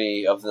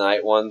Symphony of the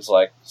Night ones,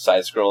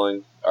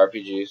 side-scrolling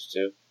RPGs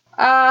too?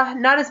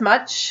 Not as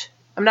much.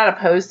 I'm not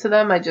opposed to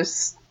them. I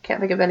just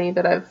can't think of any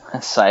that I've...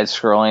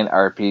 Side-scrolling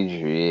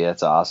RPG,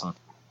 that's awesome.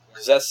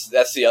 Because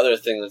that's the other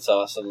thing that's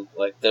awesome.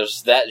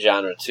 There's that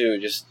genre too.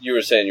 Just, you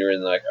were saying you were in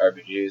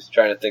RPGs,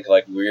 trying to think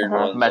weird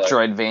ones.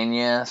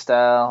 Metroidvania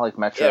style,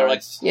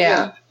 Metroid.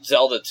 Yeah.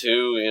 Zelda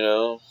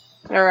 2,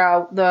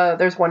 Or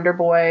there's Wonder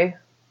Boy.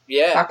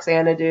 Yeah.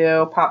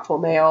 Xanadu, Popful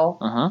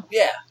Mail.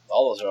 Yeah.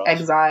 All those are awesome.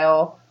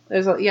 Exile.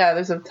 There's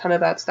a ton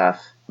of that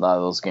stuff. A lot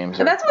of those games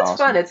are And that's what's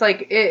awesome. fun.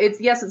 It's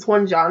it's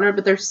one genre,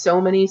 but there's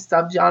so many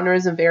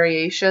subgenres and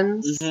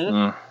variations.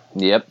 Mm-hmm.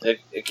 Yep.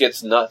 It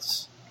gets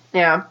nuts.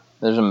 Yeah.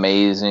 There's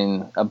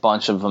a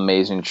bunch of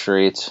amazing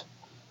treats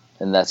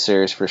in that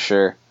series for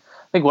sure.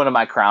 I think one of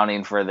my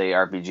crowning for the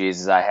RPGs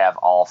is I have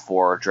all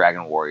 4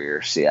 Dragon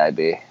Warrior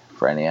CIB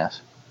for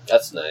NES.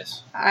 That's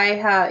nice.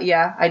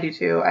 I do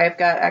too. I've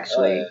got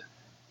actually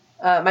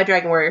my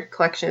Dragon Warrior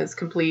collection is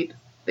complete.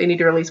 They need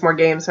to release more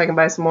games so I can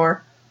buy some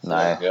more.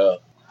 Nice. There you go.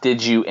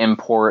 Did you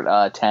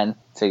import 10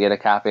 to get a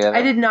copy of it?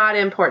 I did not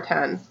import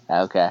 10.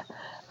 Okay.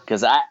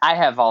 Because I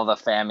have all the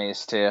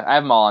Famis too. I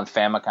have them all on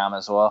Famicom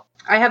as well.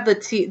 I have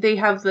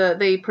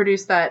they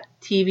produced that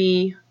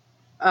TV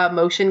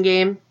motion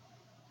game.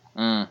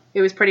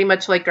 It was pretty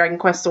much like Dragon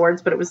Quest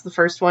Swords, but it was the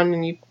first one,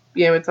 and you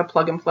it's a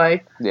plug and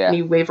play. Yeah. And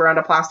you wave around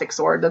a plastic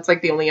sword. That's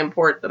like the only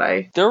import that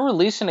I... They're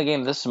releasing a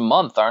game this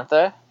month, aren't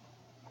they?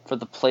 For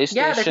the PlayStation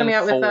 4. Yeah, they're coming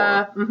out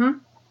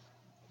with...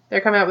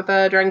 They're coming out with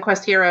Dragon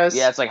Quest Heroes.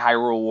 Yeah, it's like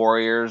Hyrule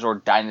Warriors or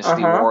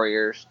Dynasty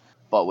Warriors,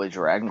 but with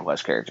Dragon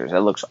Quest characters. That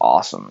looks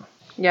awesome.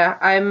 Yeah,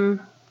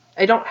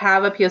 I don't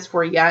have a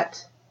PS4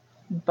 yet,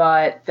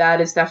 but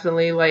that is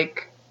definitely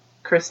like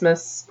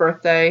Christmas,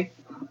 birthday.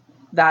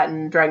 That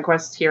and Dragon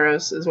Quest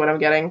Heroes is what I'm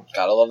getting.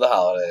 Gotta love the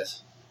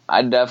holidays.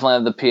 I definitely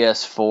have the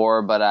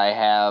PS4, but I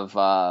have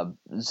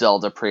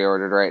Zelda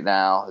pre-ordered right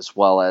now, as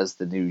well as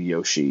the new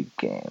Yoshi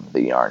game,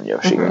 the Yarn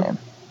Yoshi game.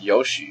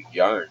 Yoshi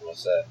Yarn,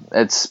 what's that?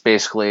 It's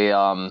basically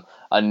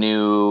a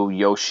new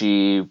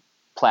Yoshi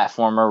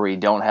platformer where you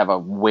don't have a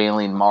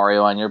wailing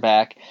Mario on your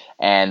back,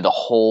 and the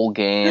whole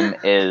game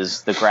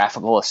is, the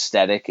graphical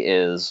aesthetic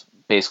is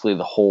basically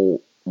the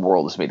whole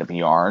world is made of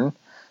yarn.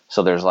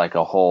 So there's like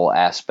a whole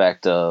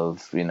aspect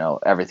of,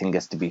 everything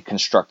gets to be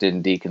constructed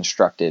and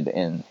deconstructed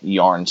in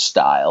yarn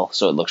style.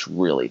 So it looks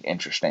really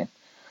interesting.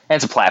 And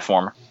it's a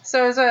platformer.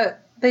 So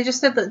they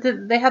just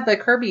did they had the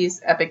Kirby's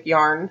Epic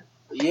Yarn.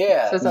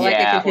 Yeah. So is it like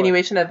a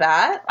continuation of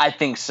that? I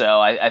think so.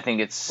 I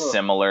think it's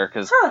similar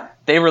because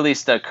they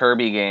released a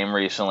Kirby game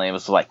recently. It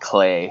was like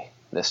clay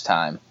this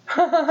time.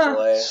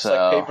 It's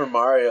like Paper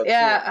Mario.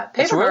 Yeah,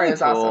 too. Paper Mario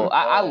is awesome.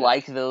 I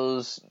like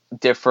those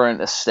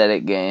different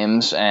aesthetic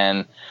games,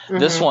 and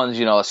this one's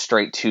a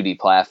straight 2D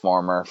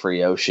platformer for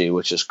Yoshi,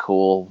 which is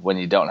cool when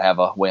you don't have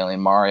a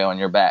wailing Mario on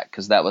your back,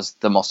 because that was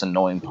the most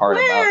annoying part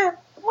about it.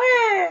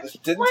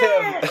 Didn't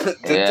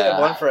they have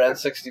one for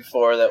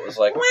N64 that was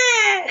like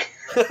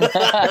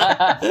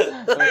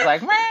it was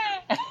like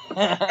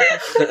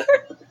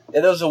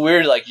and it was a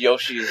weird like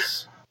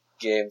Yoshi's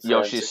game for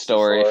Yoshi's N64.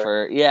 story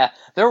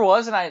there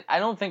was, and I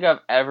don't think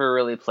I've ever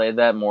really played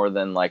that more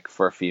than like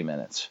for a few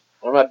minutes.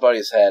 One of my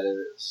buddies had it.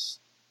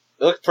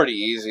 It looked pretty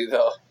easy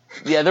though.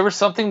 Yeah, there was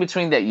something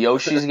between that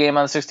Yoshi's game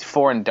on the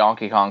 64 and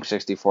Donkey Kong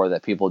 64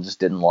 that people just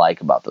didn't like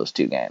about those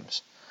two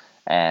games.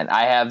 And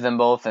I have them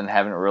both and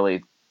haven't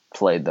really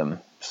played them.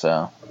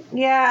 So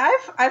yeah,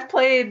 I've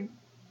played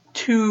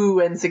 2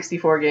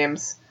 N64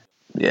 games.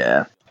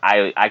 Yeah,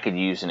 I could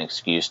use an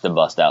excuse to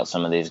bust out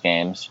some of these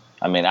games.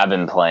 I mean, I've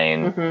been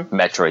playing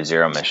Metroid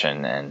Zero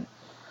Mission, and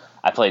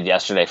I played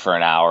yesterday for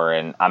an hour,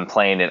 and I'm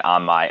playing it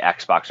on my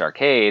Xbox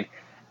Arcade.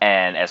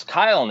 And as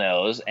Kyle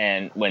knows,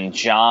 and when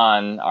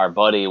John, our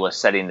buddy, was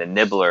setting the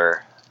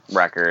Nibbler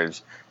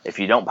records, if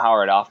you don't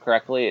power it off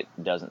correctly, it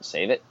doesn't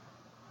save it.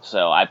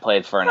 So I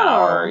played for an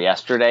hour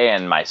yesterday,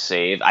 and my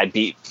save,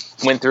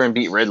 went through and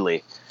beat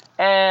Ridley.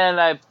 And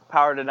I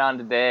powered it on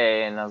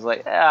today, and I was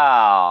like,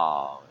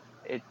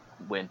 it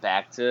went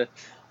back to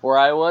where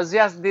I was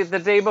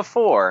the day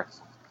before.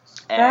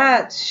 And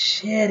that's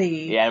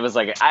shitty. Yeah, it was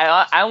like,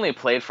 I only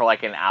played for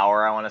like an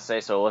hour, I want to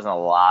say, so it wasn't a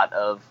lot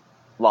of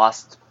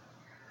lost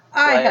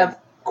play. I have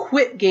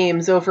quit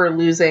games over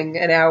losing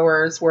an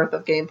hour's worth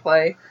of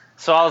gameplay.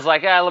 So I was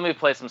like, let me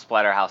play some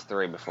Splatterhouse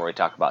 3 before we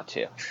talk about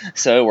 2.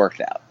 So it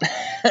worked out.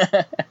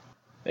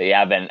 But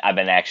yeah, I've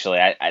been actually,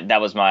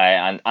 that was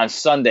on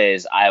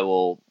Sundays, I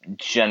will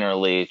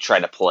generally try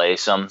to play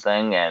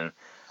something, and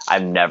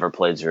I've never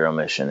played Zero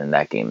Mission, and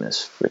that game is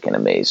freaking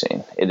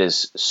amazing. It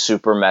is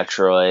Super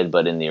Metroid,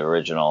 but in the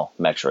original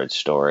Metroid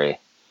story.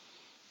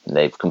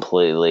 They've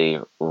completely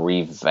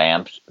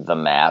revamped the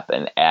map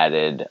and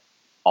added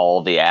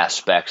all the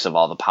aspects of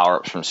all the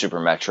power-ups from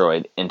Super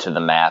Metroid into the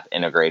map,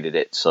 integrated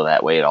it so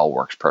that way it all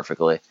works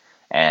perfectly,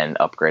 and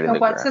upgraded the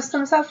What graphics.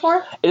 system is that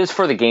for? It is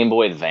for the Game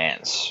Boy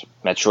Advance,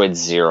 Metroid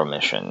Zero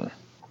Mission.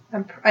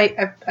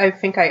 I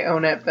think I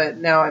own it, but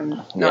now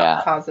I'm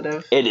not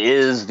positive. It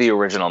is the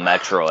original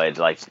Metroid,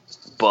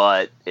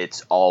 but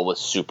it's all with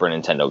Super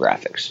Nintendo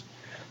graphics.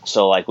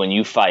 So, when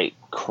you fight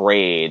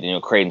Kraid,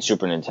 Kraid in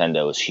Super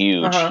Nintendo is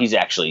huge. He's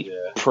actually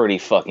pretty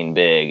fucking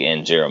big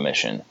in Zero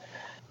Mission.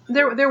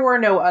 There were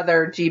no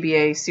other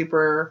GBA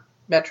Super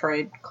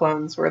Metroid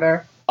clones, were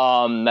there?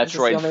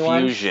 Metroid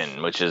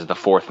Fusion, which is the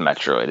fourth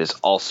Metroid, is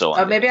also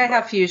on maybe I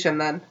have Fusion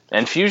then.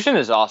 And Fusion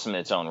is awesome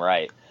in its own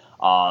right.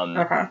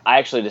 I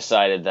actually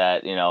decided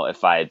that,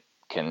 if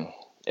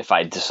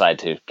I decide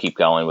to keep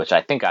going, which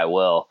I think I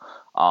will,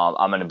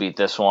 I'm going to beat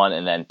this one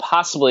and then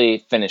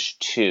possibly finish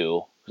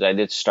 2, because I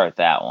did start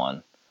that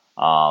one.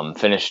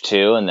 Finish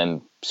 2 and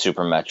then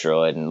Super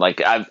Metroid. And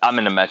I'm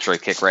in a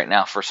Metroid kick right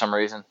now for some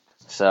reason.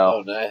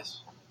 So, nice.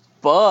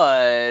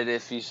 But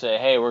if you say,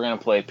 hey, we're going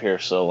to play Pure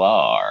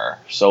Solar,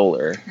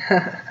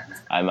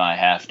 I might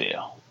have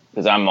to.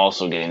 Because I'm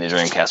also getting the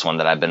Dreamcast one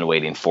that I've been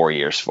waiting 4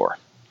 years for.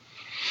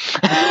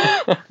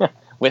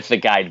 With the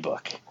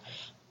guidebook.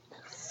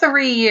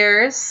 3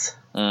 years.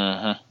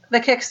 Mm-hmm. The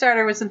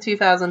Kickstarter was in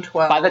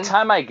 2012. By the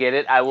time I get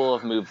it, I will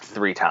have moved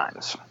 3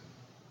 times.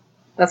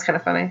 That's kind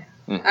of funny.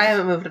 Mm-hmm. I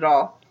haven't moved at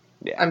all.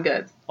 Yeah. I'm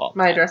good. Well,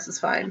 my address is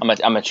fine.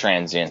 I'm a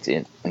transient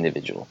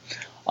individual.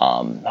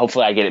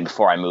 Hopefully I get it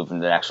before I move to the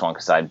next one,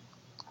 because I'm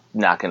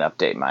not going to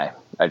update my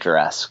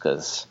address,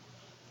 because,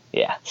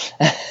 yeah.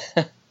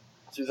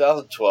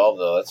 2012,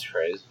 though, that's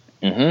crazy.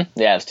 Mm-hmm.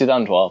 Yeah, it's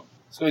 2012.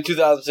 It's going to be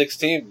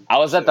 2016. I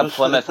was at the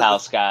Plymouth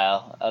House,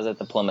 Kyle. I was at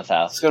the Plymouth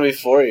House. It's going to be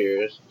 4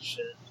 years.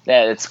 Shit.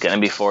 Yeah, it's going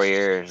to be 4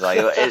 years. Like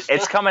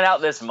it's coming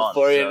out this month.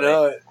 Before you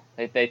know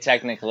it. They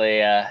technically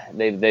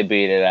they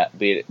beat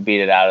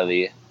it out of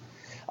the.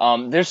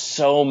 There's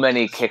so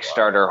many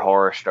Kickstarter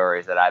horror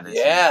stories that I've been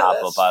seeing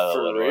pop up out of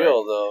the for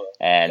real though.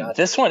 And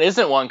this one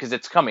isn't one because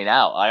it's coming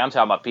out. Like, I'm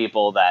talking about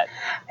people that.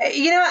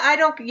 You know, I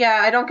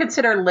don't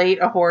consider Late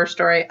a horror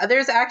story.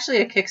 There's actually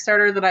a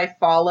Kickstarter that I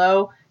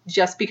follow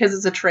just because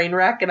it's a train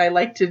wreck, and I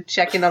like to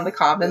check in on the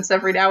comments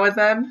every now and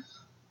then.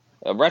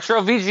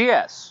 Retro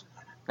VGS.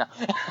 No.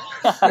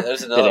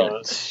 There's another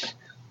one.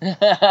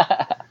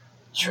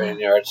 Train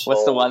Yard Soul.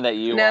 What's the one that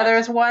you? No, watched? there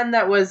was one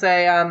that was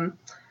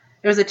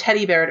it was a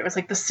teddy bear, and it was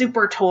like the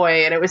super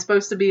toy, and it was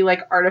supposed to be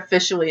like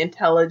artificially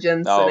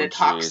intelligence, and it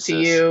talks to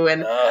you,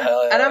 and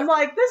and I'm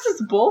like, this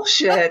is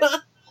bullshit.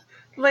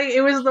 Like,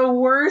 it was the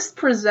worst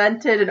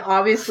presented and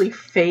obviously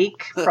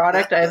fake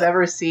product I've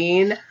ever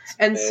seen,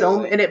 and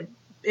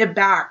it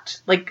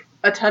backed, like,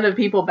 a ton of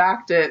people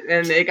backed it,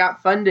 and it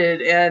got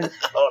funded, and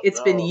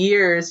it's been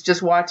years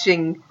just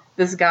watching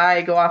this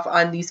guy go off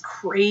on these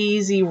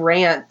crazy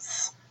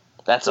rants.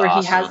 That's where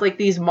awesome. He has like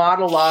these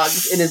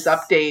monologues in his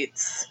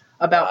updates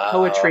about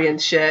poetry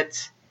and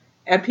shit,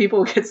 and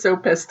people get so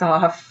pissed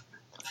off.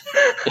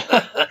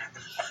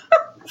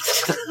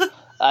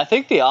 I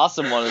think the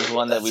awesome one is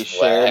one that we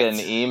shared in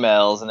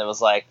emails, and it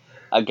was like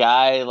a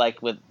guy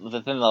like within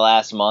the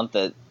last month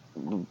that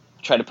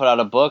tried to put out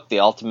a book, The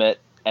Ultimate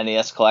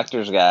NES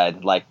Collector's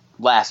Guide, like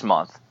last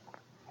month,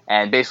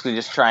 and basically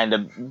just trying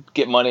to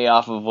get money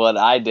off of what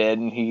I did,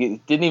 and he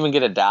didn't even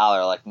get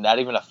 $1. Like, not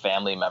even a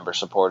family member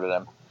supported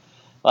him.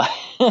 I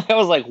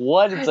was like,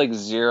 what? It's like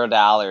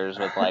 $0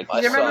 with like. Do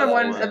you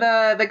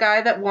remember the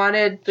guy that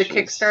wanted the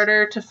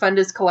Kickstarter to fund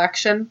his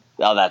collection?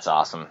 Oh, that's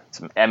awesome.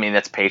 I mean,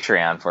 that's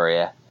Patreon for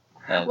you.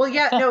 And well,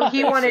 yeah, no,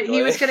 he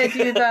was going to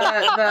do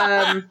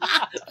the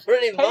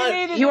pretty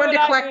much. He wanted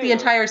to collect the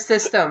entire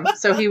system,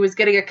 so he was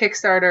getting a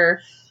Kickstarter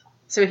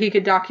so he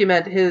could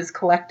document his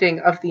collecting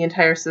of the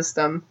entire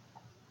system.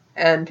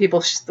 And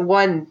people,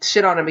 one,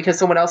 shit on him because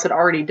someone else had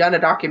already done a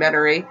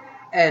documentary,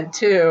 and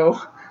two,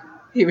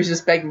 he was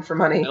just begging for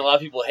money. And a lot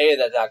of people hated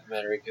that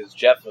documentary because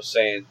Jeff was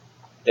saying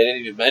they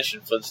didn't even mention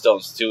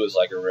Flintstones 2 as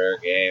like a rare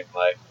game.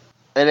 Like,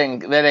 they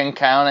didn't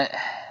count it.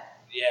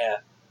 Yeah.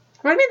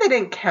 What do you mean they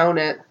didn't count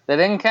it? They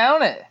didn't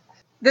count it.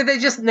 Did they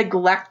just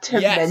neglect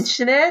to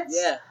mention it?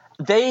 Yeah.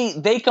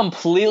 They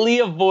completely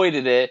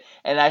avoided it,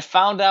 and I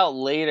found out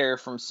later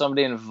from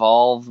somebody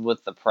involved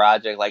with the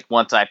project, like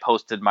once I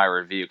posted my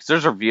review, because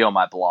there's a review on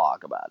my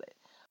blog about it.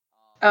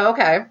 Oh,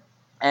 okay.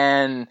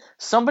 And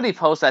somebody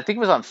posted, I think it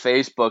was on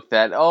Facebook,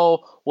 that,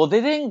 oh, well,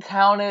 they didn't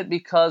count it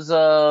because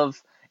of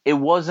it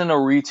wasn't a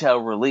retail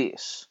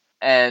release.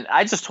 And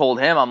I just told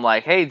him, I'm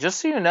like, hey,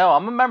 just so you know,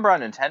 I'm a member on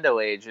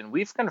Nintendo Age, and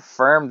we've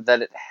confirmed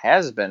that it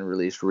has been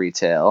released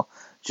retail,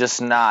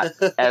 just not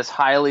as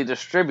highly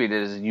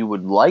distributed as you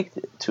would like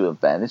it to have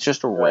been. It's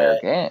just a rare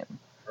game.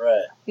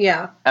 Right.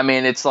 Yeah. I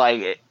mean, it's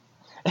like...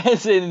 he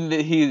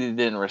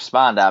didn't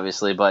respond,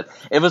 obviously, but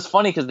it was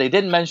funny because they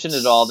didn't mention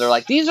it all. They're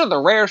like, these are the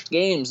rarest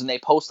games, and they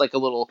post like a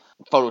little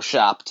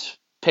photoshopped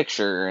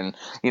picture and,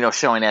 you know,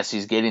 showing as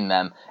he's getting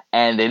them,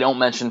 and they don't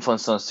mention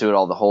Flintstones 2 at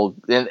all. The whole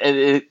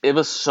it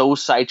was so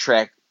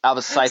sidetracked. I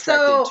was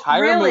sidetracked the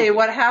entire really movie.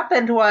 What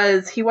happened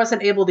was he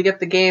wasn't able to get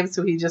the game,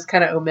 so he just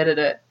kind of omitted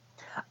it.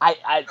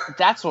 I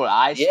that's what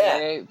I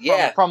say.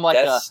 From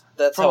like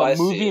that's from a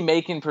movie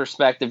making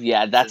perspective.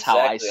 Yeah, that's how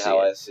I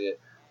see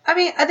it. I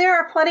mean, there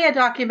are plenty of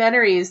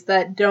documentaries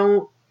that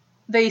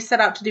they set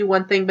out to do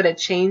one thing, but it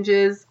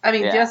changes. I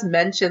mean, just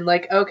mention,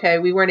 like, okay,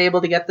 we weren't able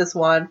to get this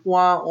one,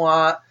 wah,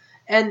 wah,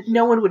 and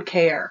no one would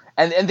care.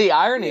 And the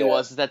irony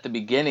was that at the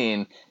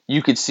beginning,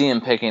 you could see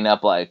him picking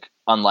up, like,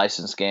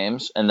 unlicensed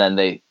games, and then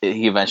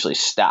he eventually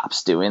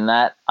stops doing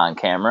that on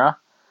camera.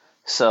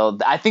 So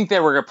I think they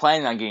were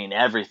planning on getting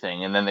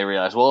everything, and then they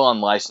realized, well,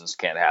 unlicensed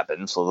can't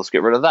happen, so let's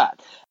get rid of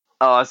that.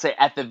 Oh, I'd say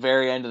at the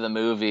very end of the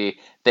movie,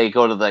 they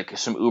go to like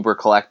some Uber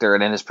collector,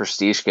 and in his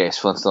prestige case,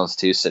 Flintstones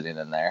 2 sitting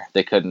in there.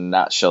 They could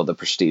not show the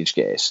prestige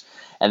case.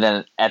 And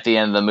then at the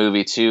end of the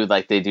movie too,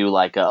 like they do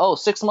like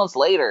 6 months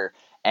later,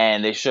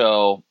 and they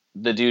show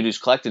the dude who's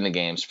collecting the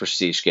game's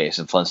prestige case,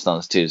 and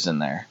Flintstones 2's in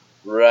there.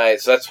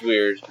 Right, so that's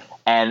weird.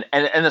 And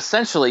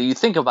essentially, you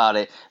think about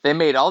it, they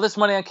made all this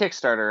money on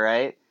Kickstarter,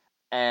 right?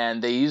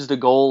 And they used a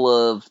goal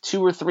of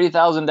 $2,000 or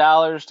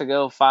 $3,000 to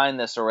go find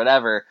this or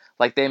whatever.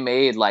 Like they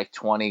made like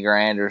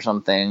 $20,000 or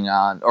something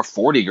or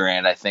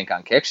 $40,000, I think,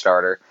 on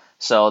Kickstarter.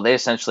 So they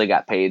essentially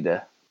got paid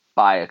to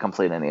buy a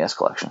complete NES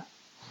collection.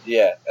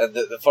 Yeah, and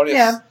the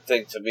funniest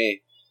thing to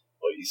me,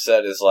 what you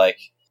said is like,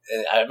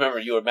 I remember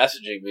you were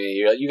messaging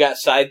me. You got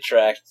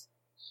sidetracked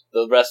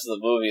the rest of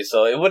the movie,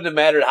 so it wouldn't have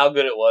mattered how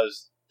good it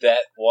was.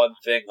 That one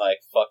thing, like,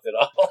 fucked it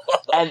all.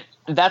 And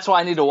that's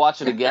why I need to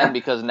watch it again,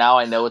 because now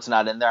I know it's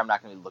not in there. I'm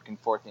not going to be looking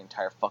for it the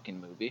entire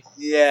fucking movie.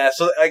 Yeah,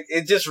 so like,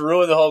 it just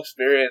ruined the whole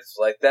experience.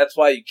 Like, that's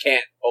why you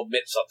can't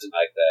omit something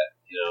like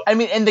that. I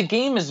mean, and the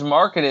game is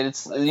marketed.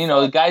 It's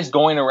the guy's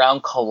going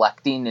around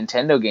collecting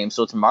Nintendo games,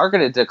 so it's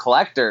marketed to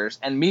collectors.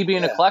 And me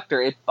being a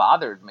collector, it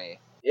bothered me.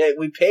 Yeah,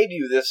 we paid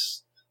you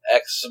this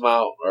X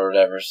amount or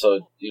whatever,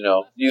 so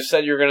you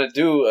said you were gonna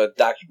do a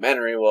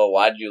documentary. Well,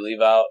 why did you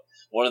leave out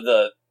one of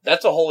the?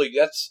 That's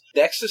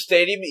next to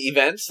stadium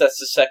events. That's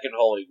the second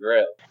holy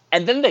grail.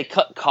 And then they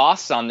cut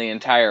costs on the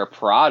entire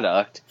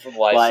product. From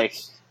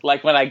license.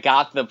 Like when I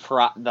got the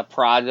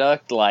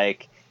product,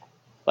 like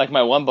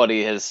my one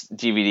buddy, his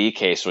DVD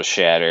case was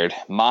shattered.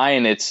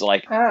 Mine, it's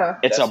like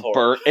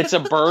it's a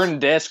burn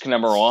disc,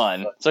 number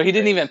one. So he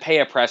didn't even pay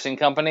a pressing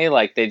company.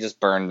 Like they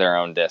just burned their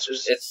own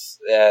discs.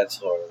 It's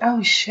horrible.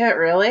 Oh shit!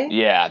 Really?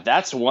 Yeah,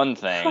 that's one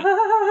thing.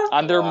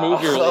 On their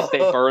movie release, they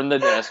burned the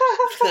discs.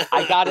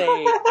 I got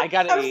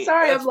a. I'm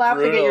sorry, I'm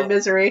laughing at your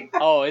misery.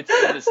 Oh, it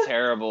is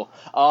terrible.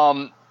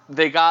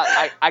 I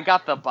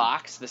got the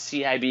box, the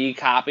CIB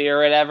copy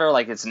or whatever.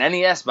 Like it's an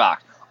NES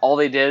box. All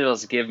they did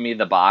was give me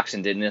the box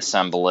and didn't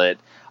assemble it.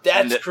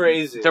 That's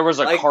crazy. There was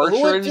a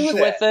cartridge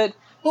with it.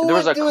 There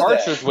was a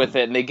cartridge with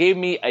it, and they gave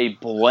me a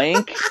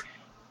blank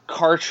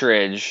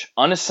cartridge,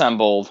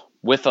 unassembled,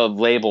 with a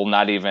label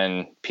not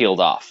even peeled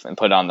off, and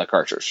put on the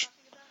cartridge.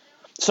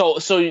 So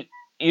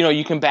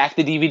you can back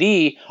the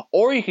DVD,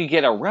 or you could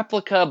get a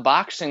replica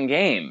box and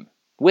game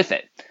with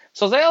it.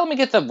 So I was like, let me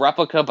get the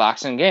replica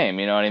box and game.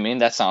 You know what I mean?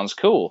 That sounds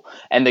cool.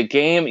 And the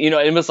game,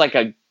 it was like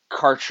a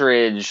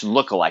cartridge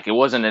lookalike. It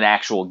wasn't an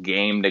actual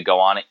game to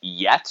go on it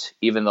yet,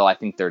 even though I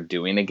think they're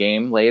doing a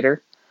game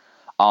later.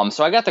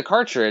 So I got the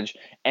cartridge,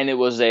 and it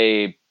was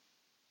a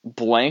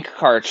blank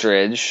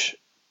cartridge,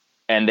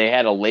 and they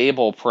had a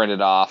label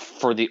printed off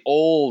for the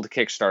old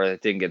Kickstarter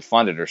that didn't get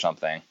funded or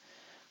something.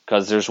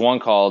 Because there's one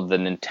called the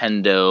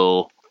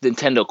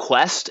Nintendo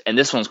Quest, and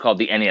this one's called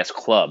the NES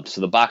Club.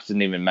 So the box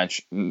didn't even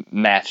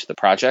match the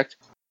project.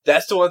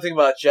 That's the one thing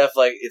about Jeff.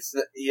 Like,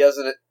 he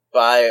doesn't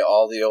buy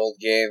all the old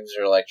games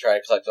or like try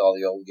to collect all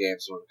the old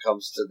games when it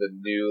comes to the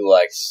new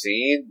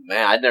scene.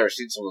 Man, I've never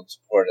seen someone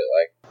support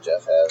it like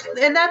Jeff has.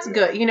 And that's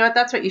good. You know what?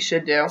 That's what you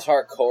should do. It's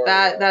hardcore.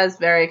 That is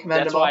very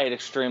commendable. That's why it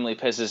extremely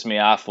pisses me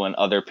off when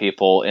other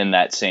people in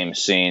that same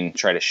scene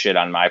try to shit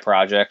on my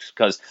project,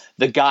 because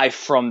the guy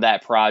from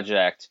that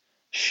project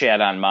shit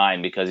on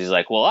mine because he's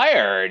like, well, I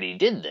already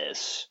did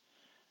this.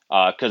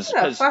 What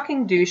a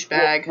fucking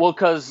douchebag. Well,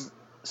 because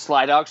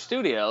Sly Dog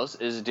Studios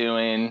is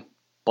doing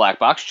Black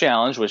Box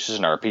Challenge, which is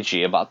an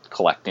RPG about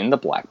collecting the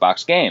black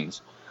box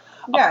games.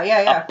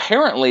 Yeah.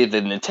 Apparently, the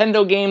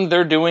Nintendo game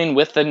they're doing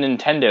with the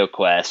Nintendo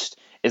Quest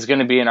is going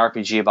to be an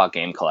RPG about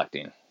game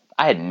collecting.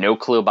 I had no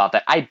clue about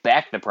that. I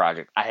backed the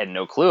project. I had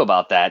no clue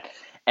about that.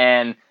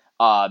 And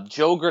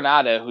Joe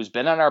Granata, who's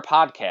been on our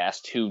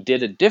podcast, who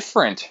did a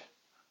different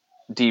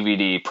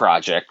DVD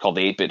project called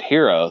the 8-Bit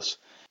Heroes,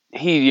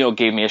 he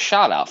gave me a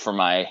shout out for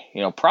my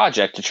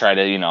project to try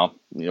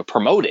to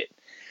promote it.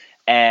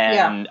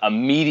 And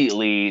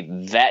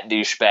immediately that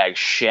douchebag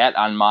shat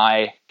on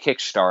my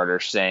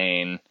Kickstarter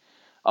saying,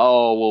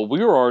 oh, well,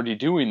 we were already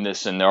doing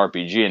this in the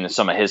RPG. And then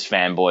some of his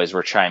fanboys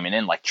were chiming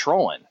in, like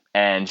trolling.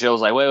 And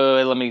Joe's like, wait,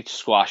 let me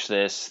squash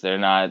this.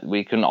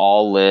 We can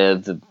all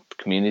live. The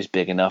community's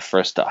big enough for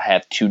us to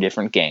have 2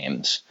 different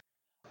games.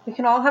 We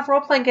can all have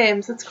role-playing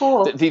games. It's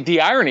cool.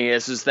 The irony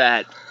is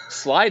that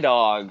Sly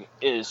Dog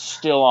is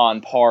still on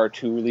par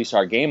to release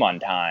our game on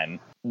time,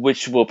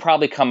 which will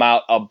probably come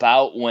out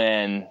about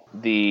when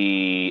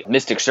the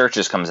Mystic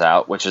Searches comes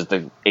out, which is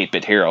the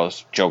 8-Bit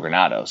Heroes, Joe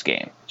Granato's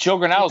game. Joe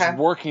Granato's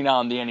working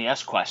on the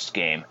NES Quest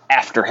game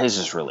after his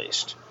is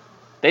released.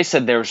 They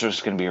said theirs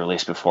was going to be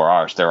released before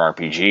ours, their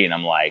RPG, and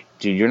I'm like,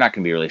 dude, you're not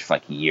going to be released for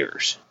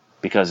years,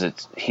 because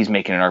he's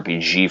making an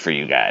RPG for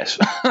you guys.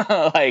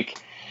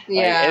 It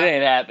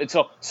ain't happening.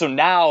 So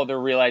now they're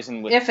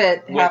realizing if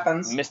it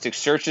happens, Mystic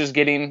Searches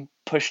getting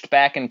pushed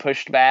back,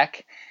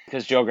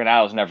 because Joe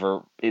Granato's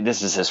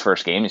this is his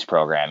first game he's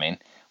programming,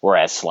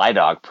 whereas Sly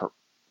Dog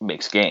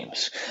makes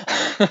games.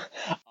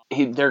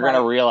 They're going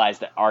to realize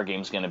that our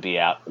game's going to be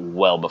out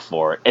well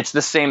before it. It's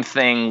the same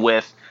thing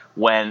with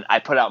when I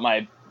put out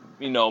my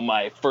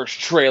first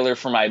trailer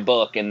for my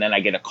book, and then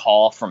I get a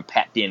call from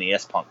Pat the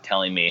NES Punk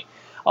telling me,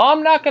 oh,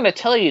 I'm not going to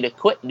tell you to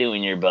quit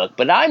doing your book,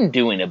 but I'm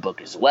doing a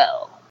book as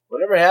well.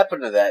 Whatever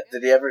happened to that?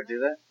 Did he ever do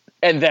that?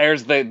 And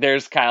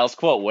there's Kyle's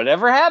quote.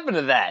 Whatever happened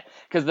to that?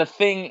 Because the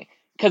thing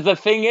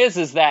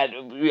is that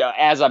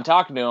as I'm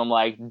talking to him,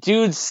 like,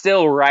 dude's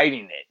still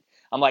writing it.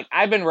 I'm like,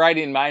 I've been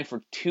writing mine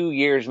for 2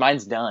 years.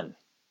 Mine's done.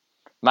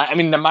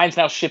 Mine's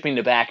now shipping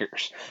to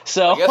backers.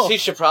 So I guess he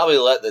should probably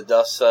let the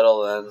dust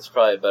settle. Then it's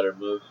probably a better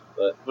move.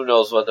 But who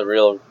knows what the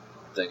real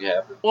thing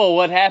happened? Well,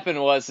 what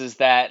happened was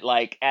that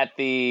like at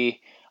the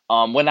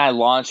when I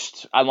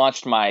launched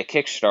my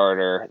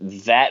Kickstarter,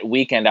 that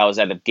weekend I was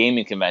at a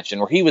gaming convention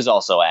where he was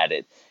also at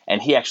it, and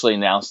he actually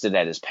announced it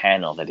at his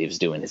panel that he was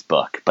doing his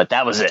book. But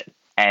that was it.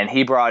 And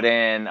he brought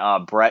in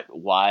Brett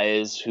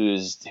Wise, who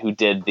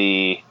did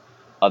the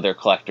other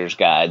collector's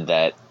guide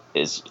that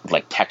is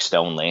like text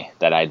only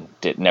that I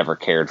never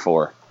cared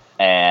for.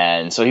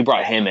 And so he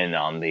brought him in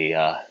on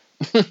the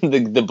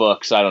the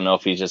book. So I don't know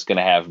if he's just going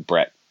to have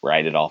Brett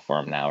write it all for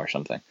him now or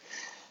something.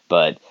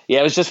 But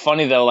yeah, it was just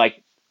funny though.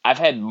 Like I've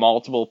had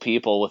multiple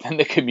people within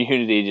the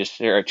community just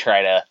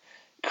try to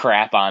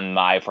crap on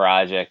my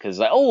project because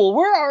like, oh, well,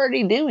 we're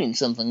already doing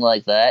something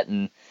like that,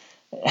 and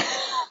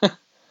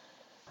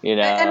you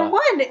know.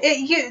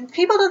 And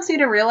people don't seem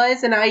to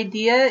realize an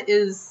idea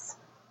is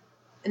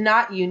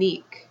not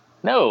unique.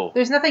 No,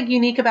 there's nothing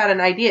unique about an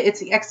idea.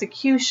 It's the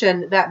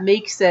execution that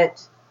makes it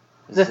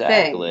the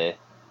thing.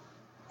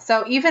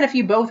 So even if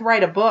you both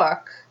write a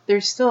book,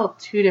 there's still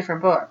two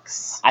different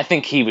books. I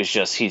think he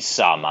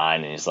saw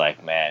mine and he's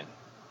like, man,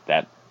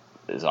 that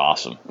is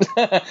awesome.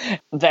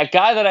 That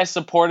guy that I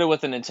supported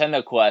with the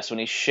Nintendo Quest, when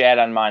he shat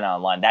on mine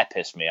online, that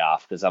pissed me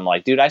off because I'm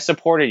like, dude, I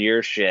supported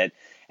your shit,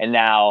 and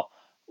now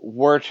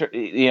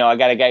I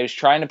got a guy who's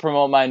trying to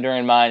promote mine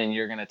during mine, and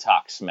you're gonna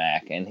talk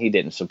smack, and he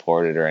didn't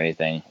support it or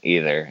anything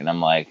either. And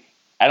I'm like,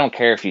 I don't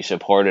care if you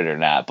support it or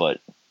not, but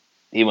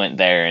he went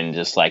there and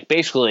just like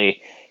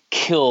basically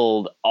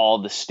killed all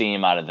the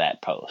steam out of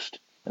that post.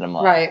 And I'm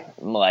like, right.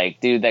 I'm like,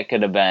 dude, that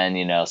could have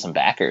been, some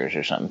backers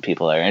or something.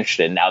 People that are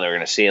interested. Now they're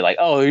going to see it like,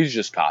 oh, he's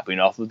just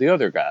copying off of the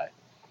other guy.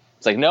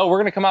 It's like, no, we're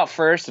going to come out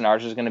first, and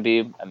ours is going to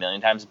be a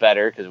million times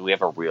better because we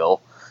have a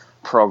real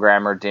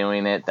programmer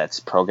doing it that's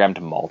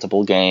programmed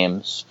multiple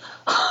games.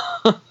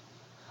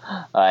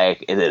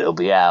 Like, it'll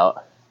be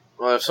out.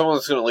 Well, if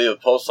someone's going to leave a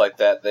post like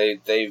that,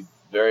 they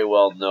very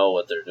well know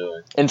what they're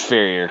doing.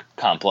 Inferior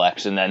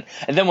complex. And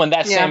then when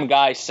that same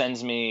guy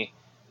sends me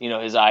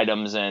his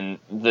items, and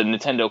the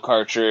Nintendo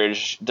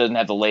cartridge doesn't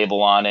have the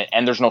label on it,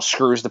 and there's no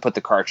screws to put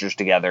the cartridge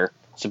together.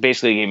 So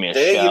basically, he gave me a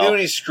shell. Did they give you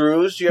any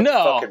screws? You have to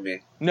fucking me.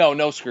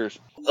 No screws.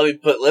 Let me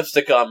put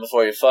lipstick on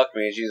before you fuck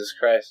me, Jesus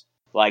Christ.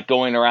 Like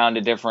going around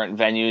to different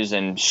venues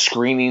and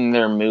screening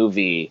their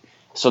movie.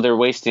 So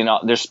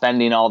they're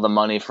spending all the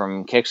money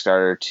from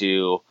Kickstarter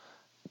to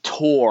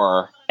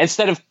tour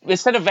instead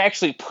of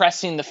actually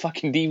pressing the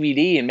fucking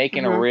DVD and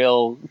making a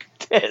real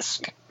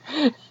disc.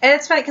 And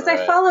it's funny because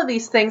I follow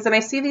these things and I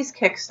see these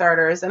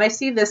Kickstarters and I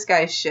see this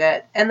guy's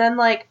shit, and then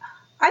like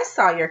I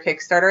saw your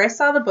Kickstarter, I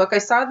saw the book, I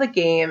saw the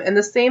game, and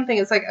the same thing.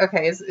 It's like,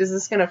 okay, is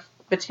this going to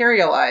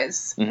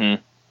materialize?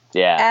 Mm-hmm.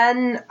 Yeah.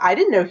 And I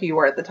didn't know who you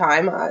were at the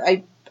time.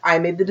 I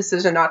made the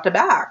decision not to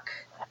back.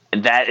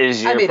 That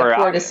is your I made a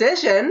poor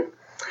decision,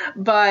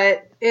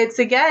 but it's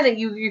again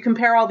you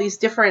compare all these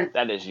different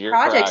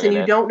projects and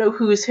you don't know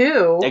who's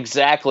who.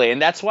 Exactly,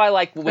 and that's why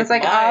it's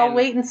like mine, I'll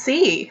wait and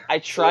see. I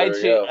tried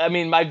to. I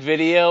mean, my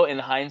video in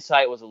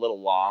hindsight was a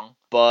little long,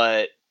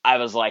 but I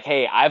was like,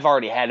 hey, I've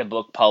already had a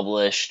book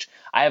published.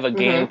 I have a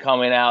game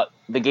coming out.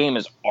 The game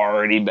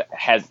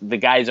the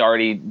guy's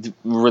already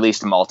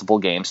released multiple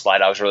games. Sly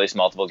Dog's released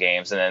multiple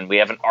games, and then we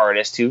have an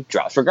artist who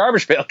draws for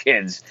Garbage Pail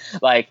Kids.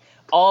 Like,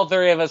 all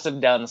three of us have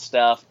done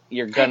stuff.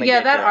 You're gonna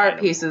get that art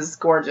piece is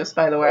gorgeous,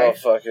 by the way. Oh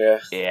fuck yeah.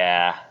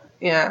 Yeah.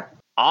 Yeah.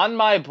 On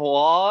my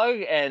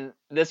blog, and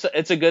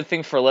it's a good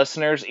thing for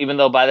listeners, even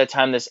though by the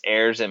time this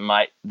airs,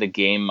 the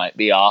game might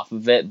be off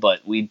of it,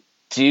 but we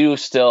do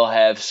still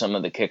have some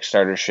of the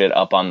Kickstarter shit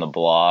up on the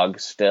blog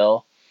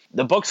still.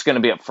 The book's going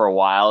to be up for a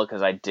while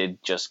because I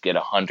did just get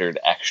 100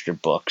 extra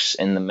books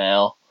in the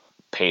mail,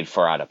 paid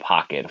for out of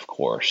pocket, of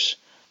course,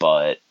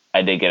 but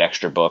I did get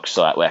extra books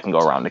so that way I can go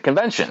around to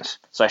conventions.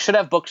 So I should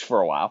have books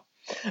for a while.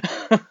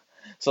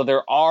 So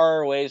there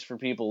are ways for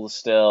people to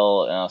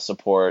still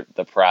support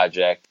the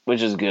project,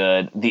 which is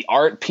good. The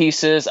art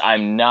pieces,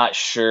 I'm not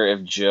sure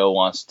if Joe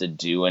wants to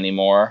do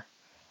anymore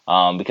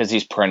because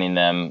he's printing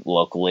them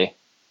locally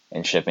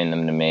and shipping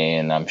them to me,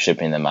 and I'm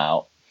shipping them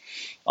out.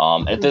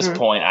 At this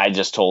point, I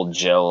just told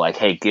Joe, like,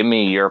 hey, give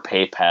me your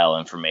PayPal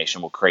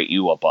information. We'll create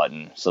you a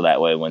button so that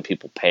way when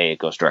people pay, it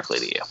goes directly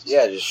to you.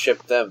 Yeah, just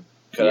ship them.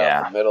 Cut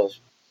out the middles.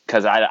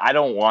 Because I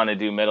don't want to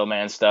do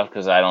middleman stuff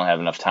because I don't have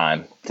enough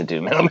time to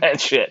do middleman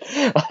shit.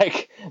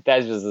 Like,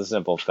 that's just a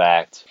simple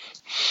fact.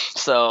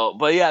 So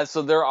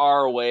there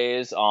are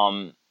ways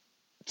to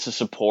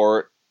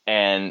support.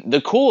 And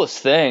the coolest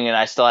thing, and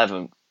I still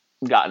haven't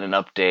gotten an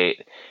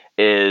update,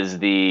 is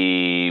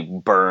the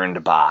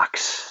burned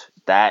box.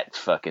 That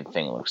fucking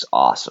thing looks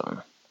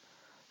awesome.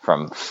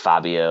 From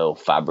Fabio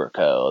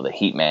Fabrico, the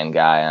Heatman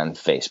guy on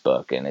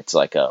Facebook, and it's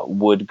like a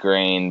wood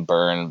grain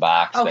burn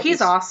box. Oh,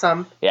 he's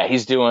awesome. Yeah,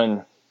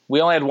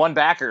 we only had one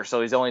backer,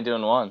 so he's only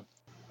doing one.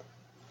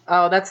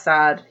 Oh, that's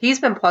sad.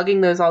 He's been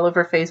plugging those all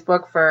over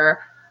Facebook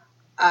for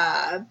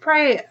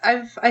probably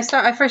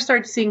I first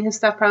started seeing his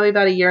stuff probably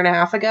about a year and a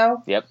half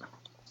ago. Yep.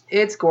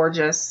 It's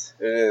gorgeous.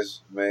 It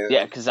is, man.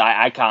 Yeah, because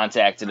I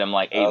contacted him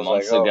like 8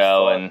 months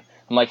ago, and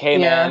I'm like, hey,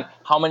 man,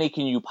 how many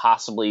can you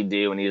possibly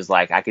do? And he was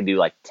like, I could do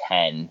like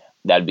 10.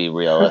 That'd be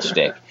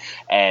realistic.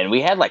 And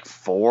we had like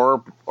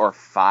 4 or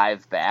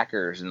 5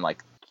 backers, and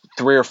like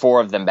 3 or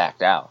 4 of them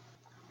backed out.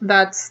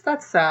 That's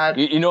sad.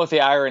 You know what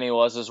the irony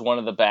was? Is one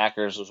of the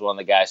backers was one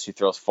of the guys who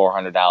throws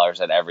 $400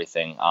 at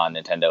everything on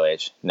Nintendo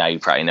Age. Now you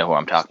probably know who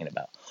I'm talking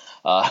about.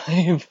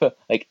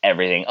 Like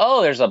everything.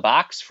 Oh, there's a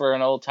box for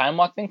an old Time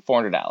Walk thing,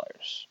 $400.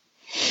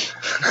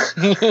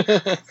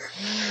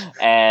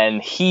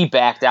 And he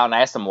backed out, and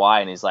I asked him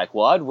why, and he's like,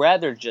 well, I'd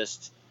rather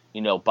just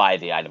buy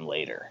the item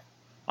later.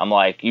 I'm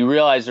like, you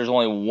realize there's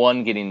only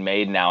one getting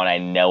made now, and I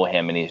know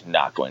him, and he's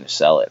not going to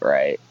sell it,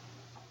 right?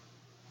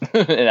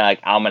 And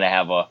I'm gonna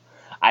have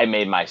I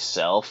made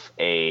myself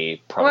a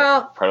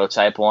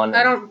prototype one.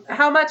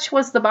 How much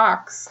was the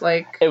box?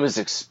 Like, it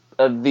was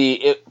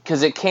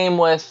because it came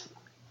with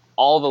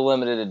all the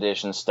limited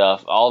edition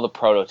stuff, all the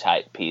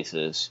prototype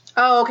pieces.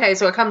 Oh, okay.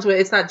 So it comes with.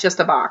 It's not just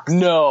a box.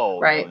 No,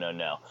 right?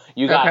 No.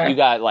 You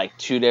got like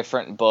 2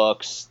 different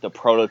books. The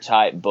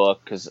prototype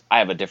book, because I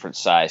have a different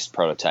sized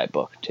prototype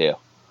book too.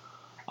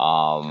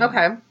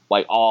 Okay.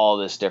 Like all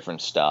this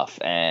different stuff,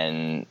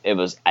 and it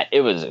was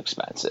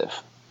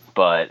expensive.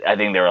 But I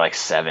think they were like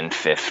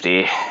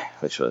 $750,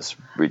 which was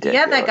ridiculous.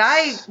 Yeah, that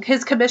guy,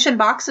 his commission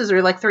boxes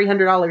are like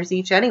 $300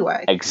 each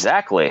anyway.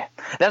 Exactly.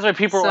 That's why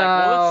people are like,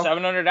 well, it's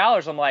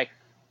 $700. I'm like,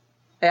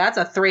 yeah, that's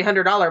a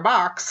 $300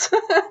 box.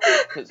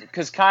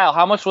 Because Kyle,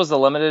 how much was the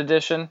limited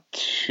edition?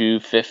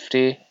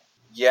 $250.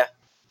 Yeah.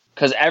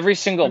 Because every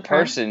single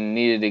person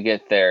needed to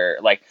get their,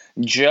 like,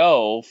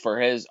 Joe, for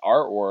his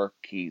artwork,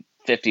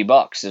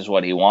 $50 is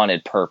what he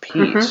wanted per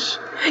piece.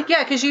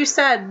 Yeah, because you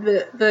said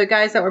the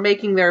guys that were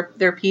making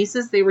their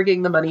pieces, they were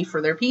getting the money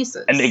for their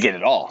pieces. And they get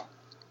it all.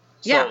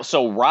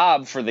 So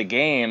Rob, for the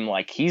game,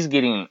 like, he's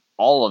getting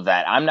all of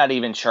that. I'm not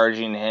even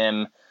charging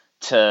him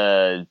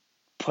to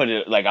put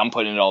it, like, I'm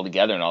putting it all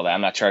together and all that.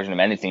 I'm not charging him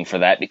anything for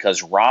that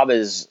because Rob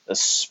is a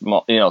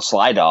small,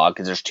 Sly Dog,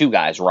 because there's 2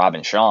 guys, Rob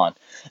and Sean.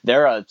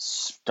 They're a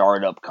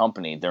startup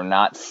company. They're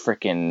not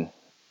freaking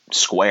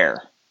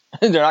Square.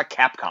 They're not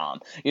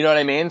Capcom. You know what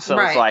I mean? So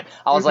It's like,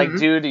 I was like,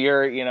 dude,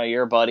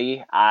 you're a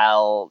buddy.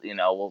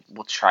 We'll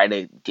try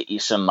to get you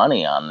some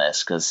money on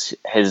this, because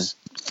his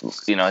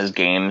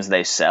games,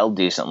 they sell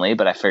decently,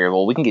 but I figured,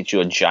 well, we can get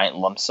you a giant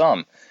lump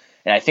sum.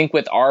 And I think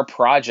with our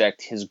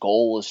project, his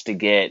goal was to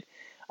get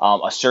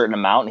a certain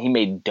amount, and he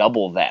made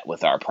double that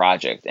with our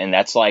project. And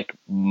that's like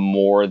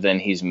more than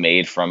he's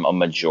made from a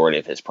majority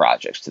of his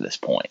projects to this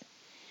point.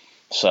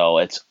 So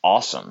it's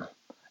awesome.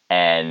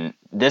 And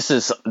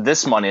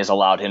this money has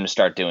allowed him to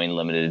start doing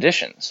limited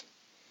editions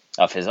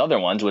of his other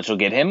ones, which will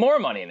get him more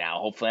money now,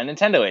 hopefully on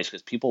Nintendo Age,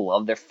 because people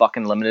love their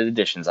fucking limited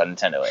editions on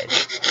Nintendo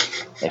Age.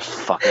 They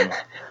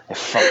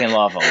fucking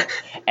love them.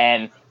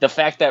 And the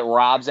fact that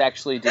Rob's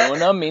actually doing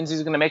them means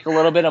he's going to make a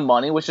little bit of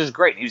money, which is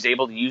great. He was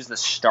able to use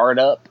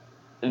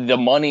the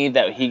money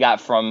that he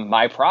got from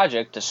my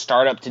project to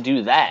start up to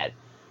do that,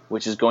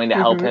 which is going to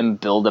help him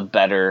build a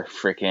better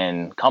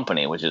freaking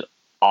company, which is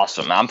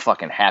awesome. I'm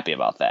fucking happy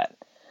about that.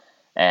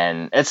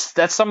 And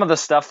that's some of the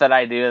stuff that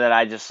I do that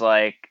I just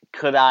like,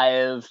 could I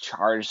have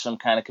charged some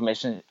kind of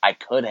commission? I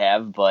could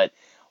have, but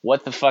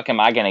what the fuck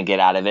am I going to get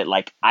out of it?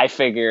 Like, I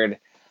figured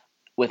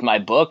with my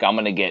book, I'm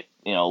going to get,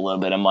 a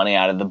little bit of money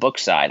out of the book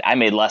side. I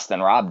made less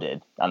than Rob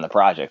did on the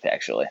project,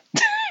 actually.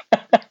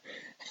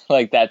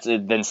 Like, that's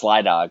it than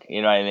Sly Dog.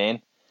 You know what I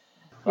mean?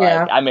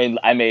 Yeah. Like,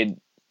 I made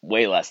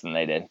way less than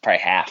they did, probably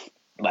half,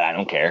 but I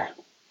don't care.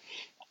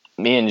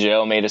 Me and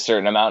Joe made a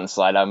certain amount, and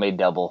Sly Dog made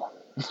double.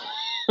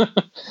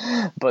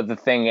 But the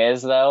thing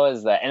is, though,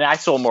 is that, and I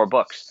sold more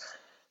books,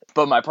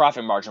 but my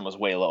profit margin was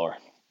way lower.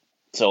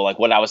 So, like,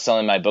 what I was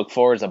selling my book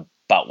for is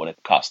about what it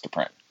cost to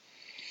print,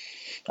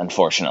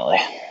 unfortunately.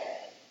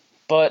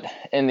 But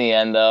in the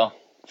end, though,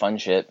 fun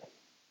shit.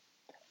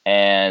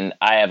 And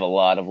I have a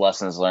lot of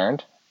lessons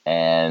learned.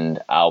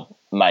 And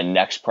my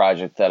next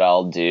project that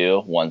I'll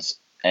do once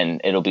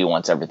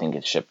everything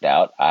gets shipped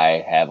out,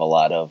 I have a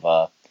lot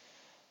of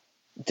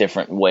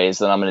different ways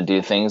that I'm going to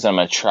do things. I'm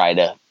going to try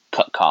to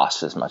cut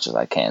costs as much as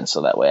I can,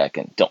 so that way I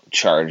don't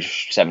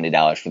charge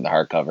 $70 for the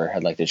hardcover.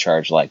 I'd like to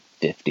charge like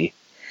 $50.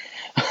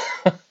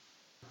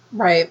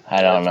 Right.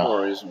 I don't know.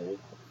 More reasonable.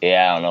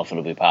 Yeah, I don't know if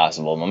it'll be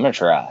possible, but I'm going to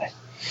try.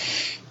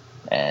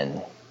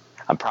 And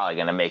I'm probably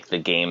going to make the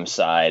game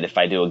side, if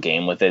I do a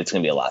game with it, it's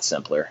going to be a lot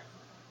simpler.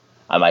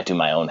 I might do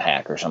my own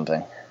hack or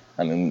something.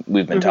 I mean,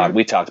 we talked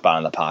about it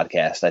on the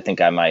podcast. I think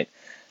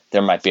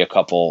there might be a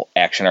couple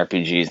action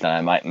RPGs that I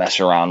might mess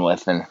around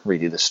with and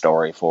redo the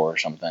story for or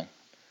something.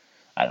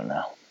 I don't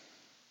know.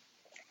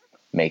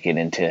 Make it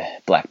into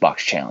Black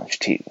Box Challenge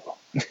 2.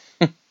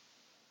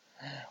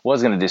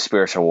 Was going to do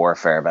Spiritual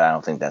Warfare, but I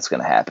don't think that's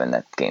going to happen.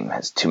 That game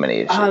has too many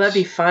issues. Oh, that'd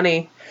be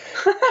funny.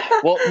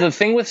 Well, the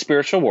thing with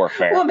Spiritual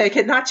Warfare... We'll make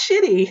it not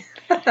shitty.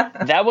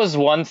 That was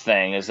one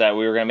thing, is that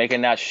we were going to make it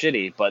not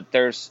shitty, but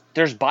there's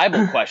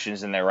Bible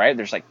questions in there, right?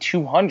 There's like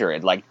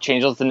 200, like,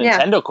 change those to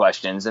Nintendo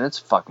questions, and it's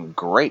fucking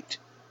great.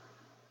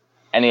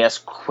 NES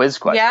quiz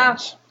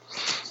questions.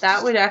 Yeah,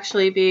 that would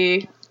actually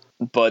be...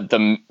 But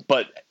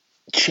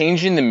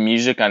changing the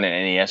music on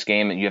an NES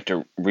game, you have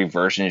to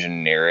reverse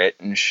engineer it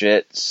and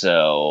shit.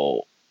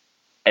 So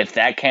if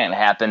that can't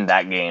happen,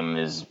 that game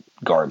is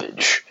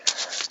garbage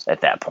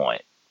at that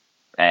point.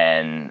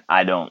 And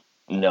I don't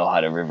know how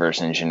to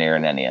reverse engineer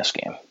an NES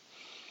game.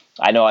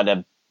 I know how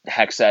to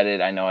hex edit,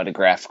 I know how to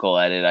graphical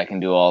edit, I can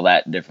do all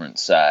that different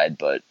side,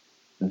 but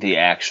the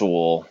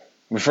actual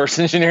reverse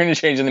engineering and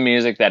changing the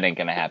music, that ain't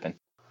gonna happen.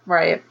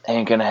 Right.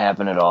 Ain't gonna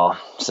happen at all.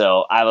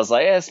 So I was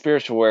like,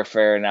 Spiritual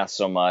Warfare, not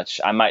so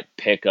much. I might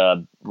pick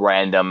a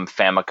random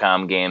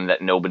Famicom game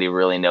that nobody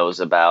really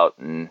knows about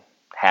and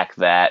hack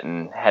that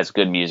and has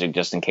good music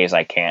just in case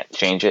I can't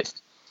change it.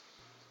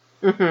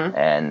 Mm-hmm.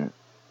 And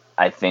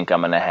I think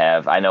I'm going to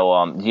have... I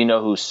know... do you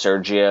know who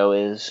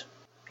Sergio is?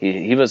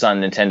 He was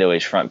on Nintendo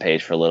Age front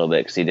page for a little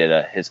bit because he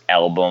did his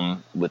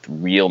album with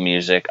real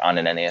music on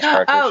an NES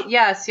cartridge. Oh,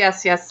 yes.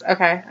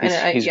 Okay.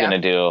 He's going to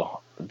do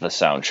the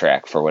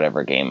soundtrack for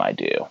whatever game I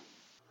do.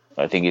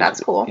 I think that's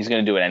cool. He's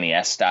going to do it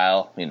NES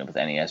style, with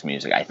NES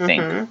music, I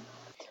think.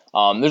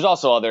 Mm-hmm. There's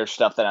also other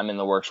stuff that I'm in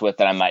the works with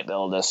that I might be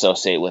able to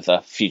associate with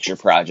a future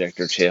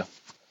project or two.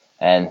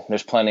 And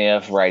there's plenty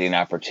of writing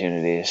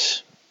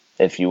opportunities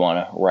if you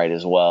want to write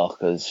as well,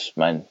 because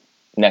my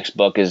next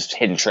book is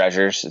Hidden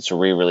Treasures. It's a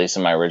re-release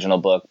of my original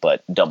book,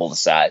 but double the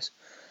size.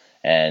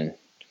 And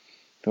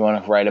if you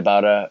want to write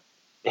about a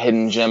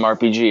hidden gem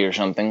RPG or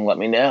something, let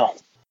me know.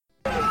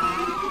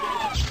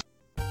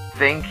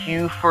 Thank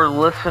you for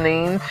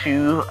listening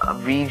to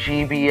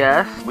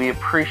VGBS. We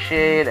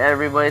appreciate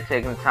everybody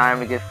taking the time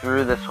to get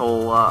through this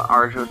whole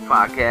arduous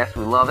podcast.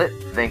 We love it.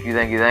 Thank you.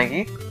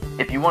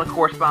 If you want to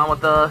correspond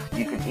with us,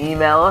 you can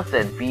email us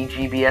at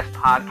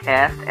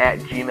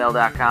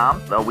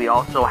vgbspodcast@gmail.com. We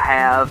also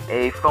have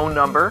a phone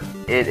number.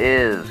 It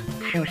is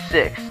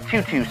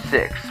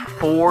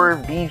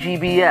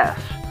 26226-4VGBS.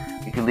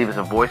 You can leave us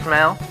a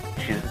voicemail,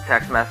 shoot us a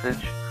text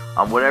message.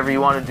 Whatever you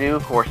want to do,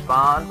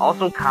 correspond.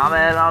 Also,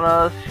 comment on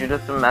us. Shoot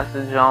us a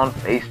message on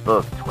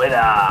Facebook,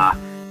 Twitter,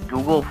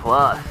 Google+.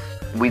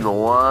 We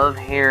love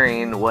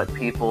hearing what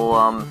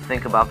people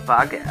think about the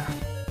podcast.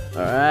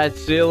 All right,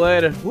 see you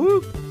later.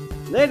 Woo!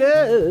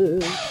 Later!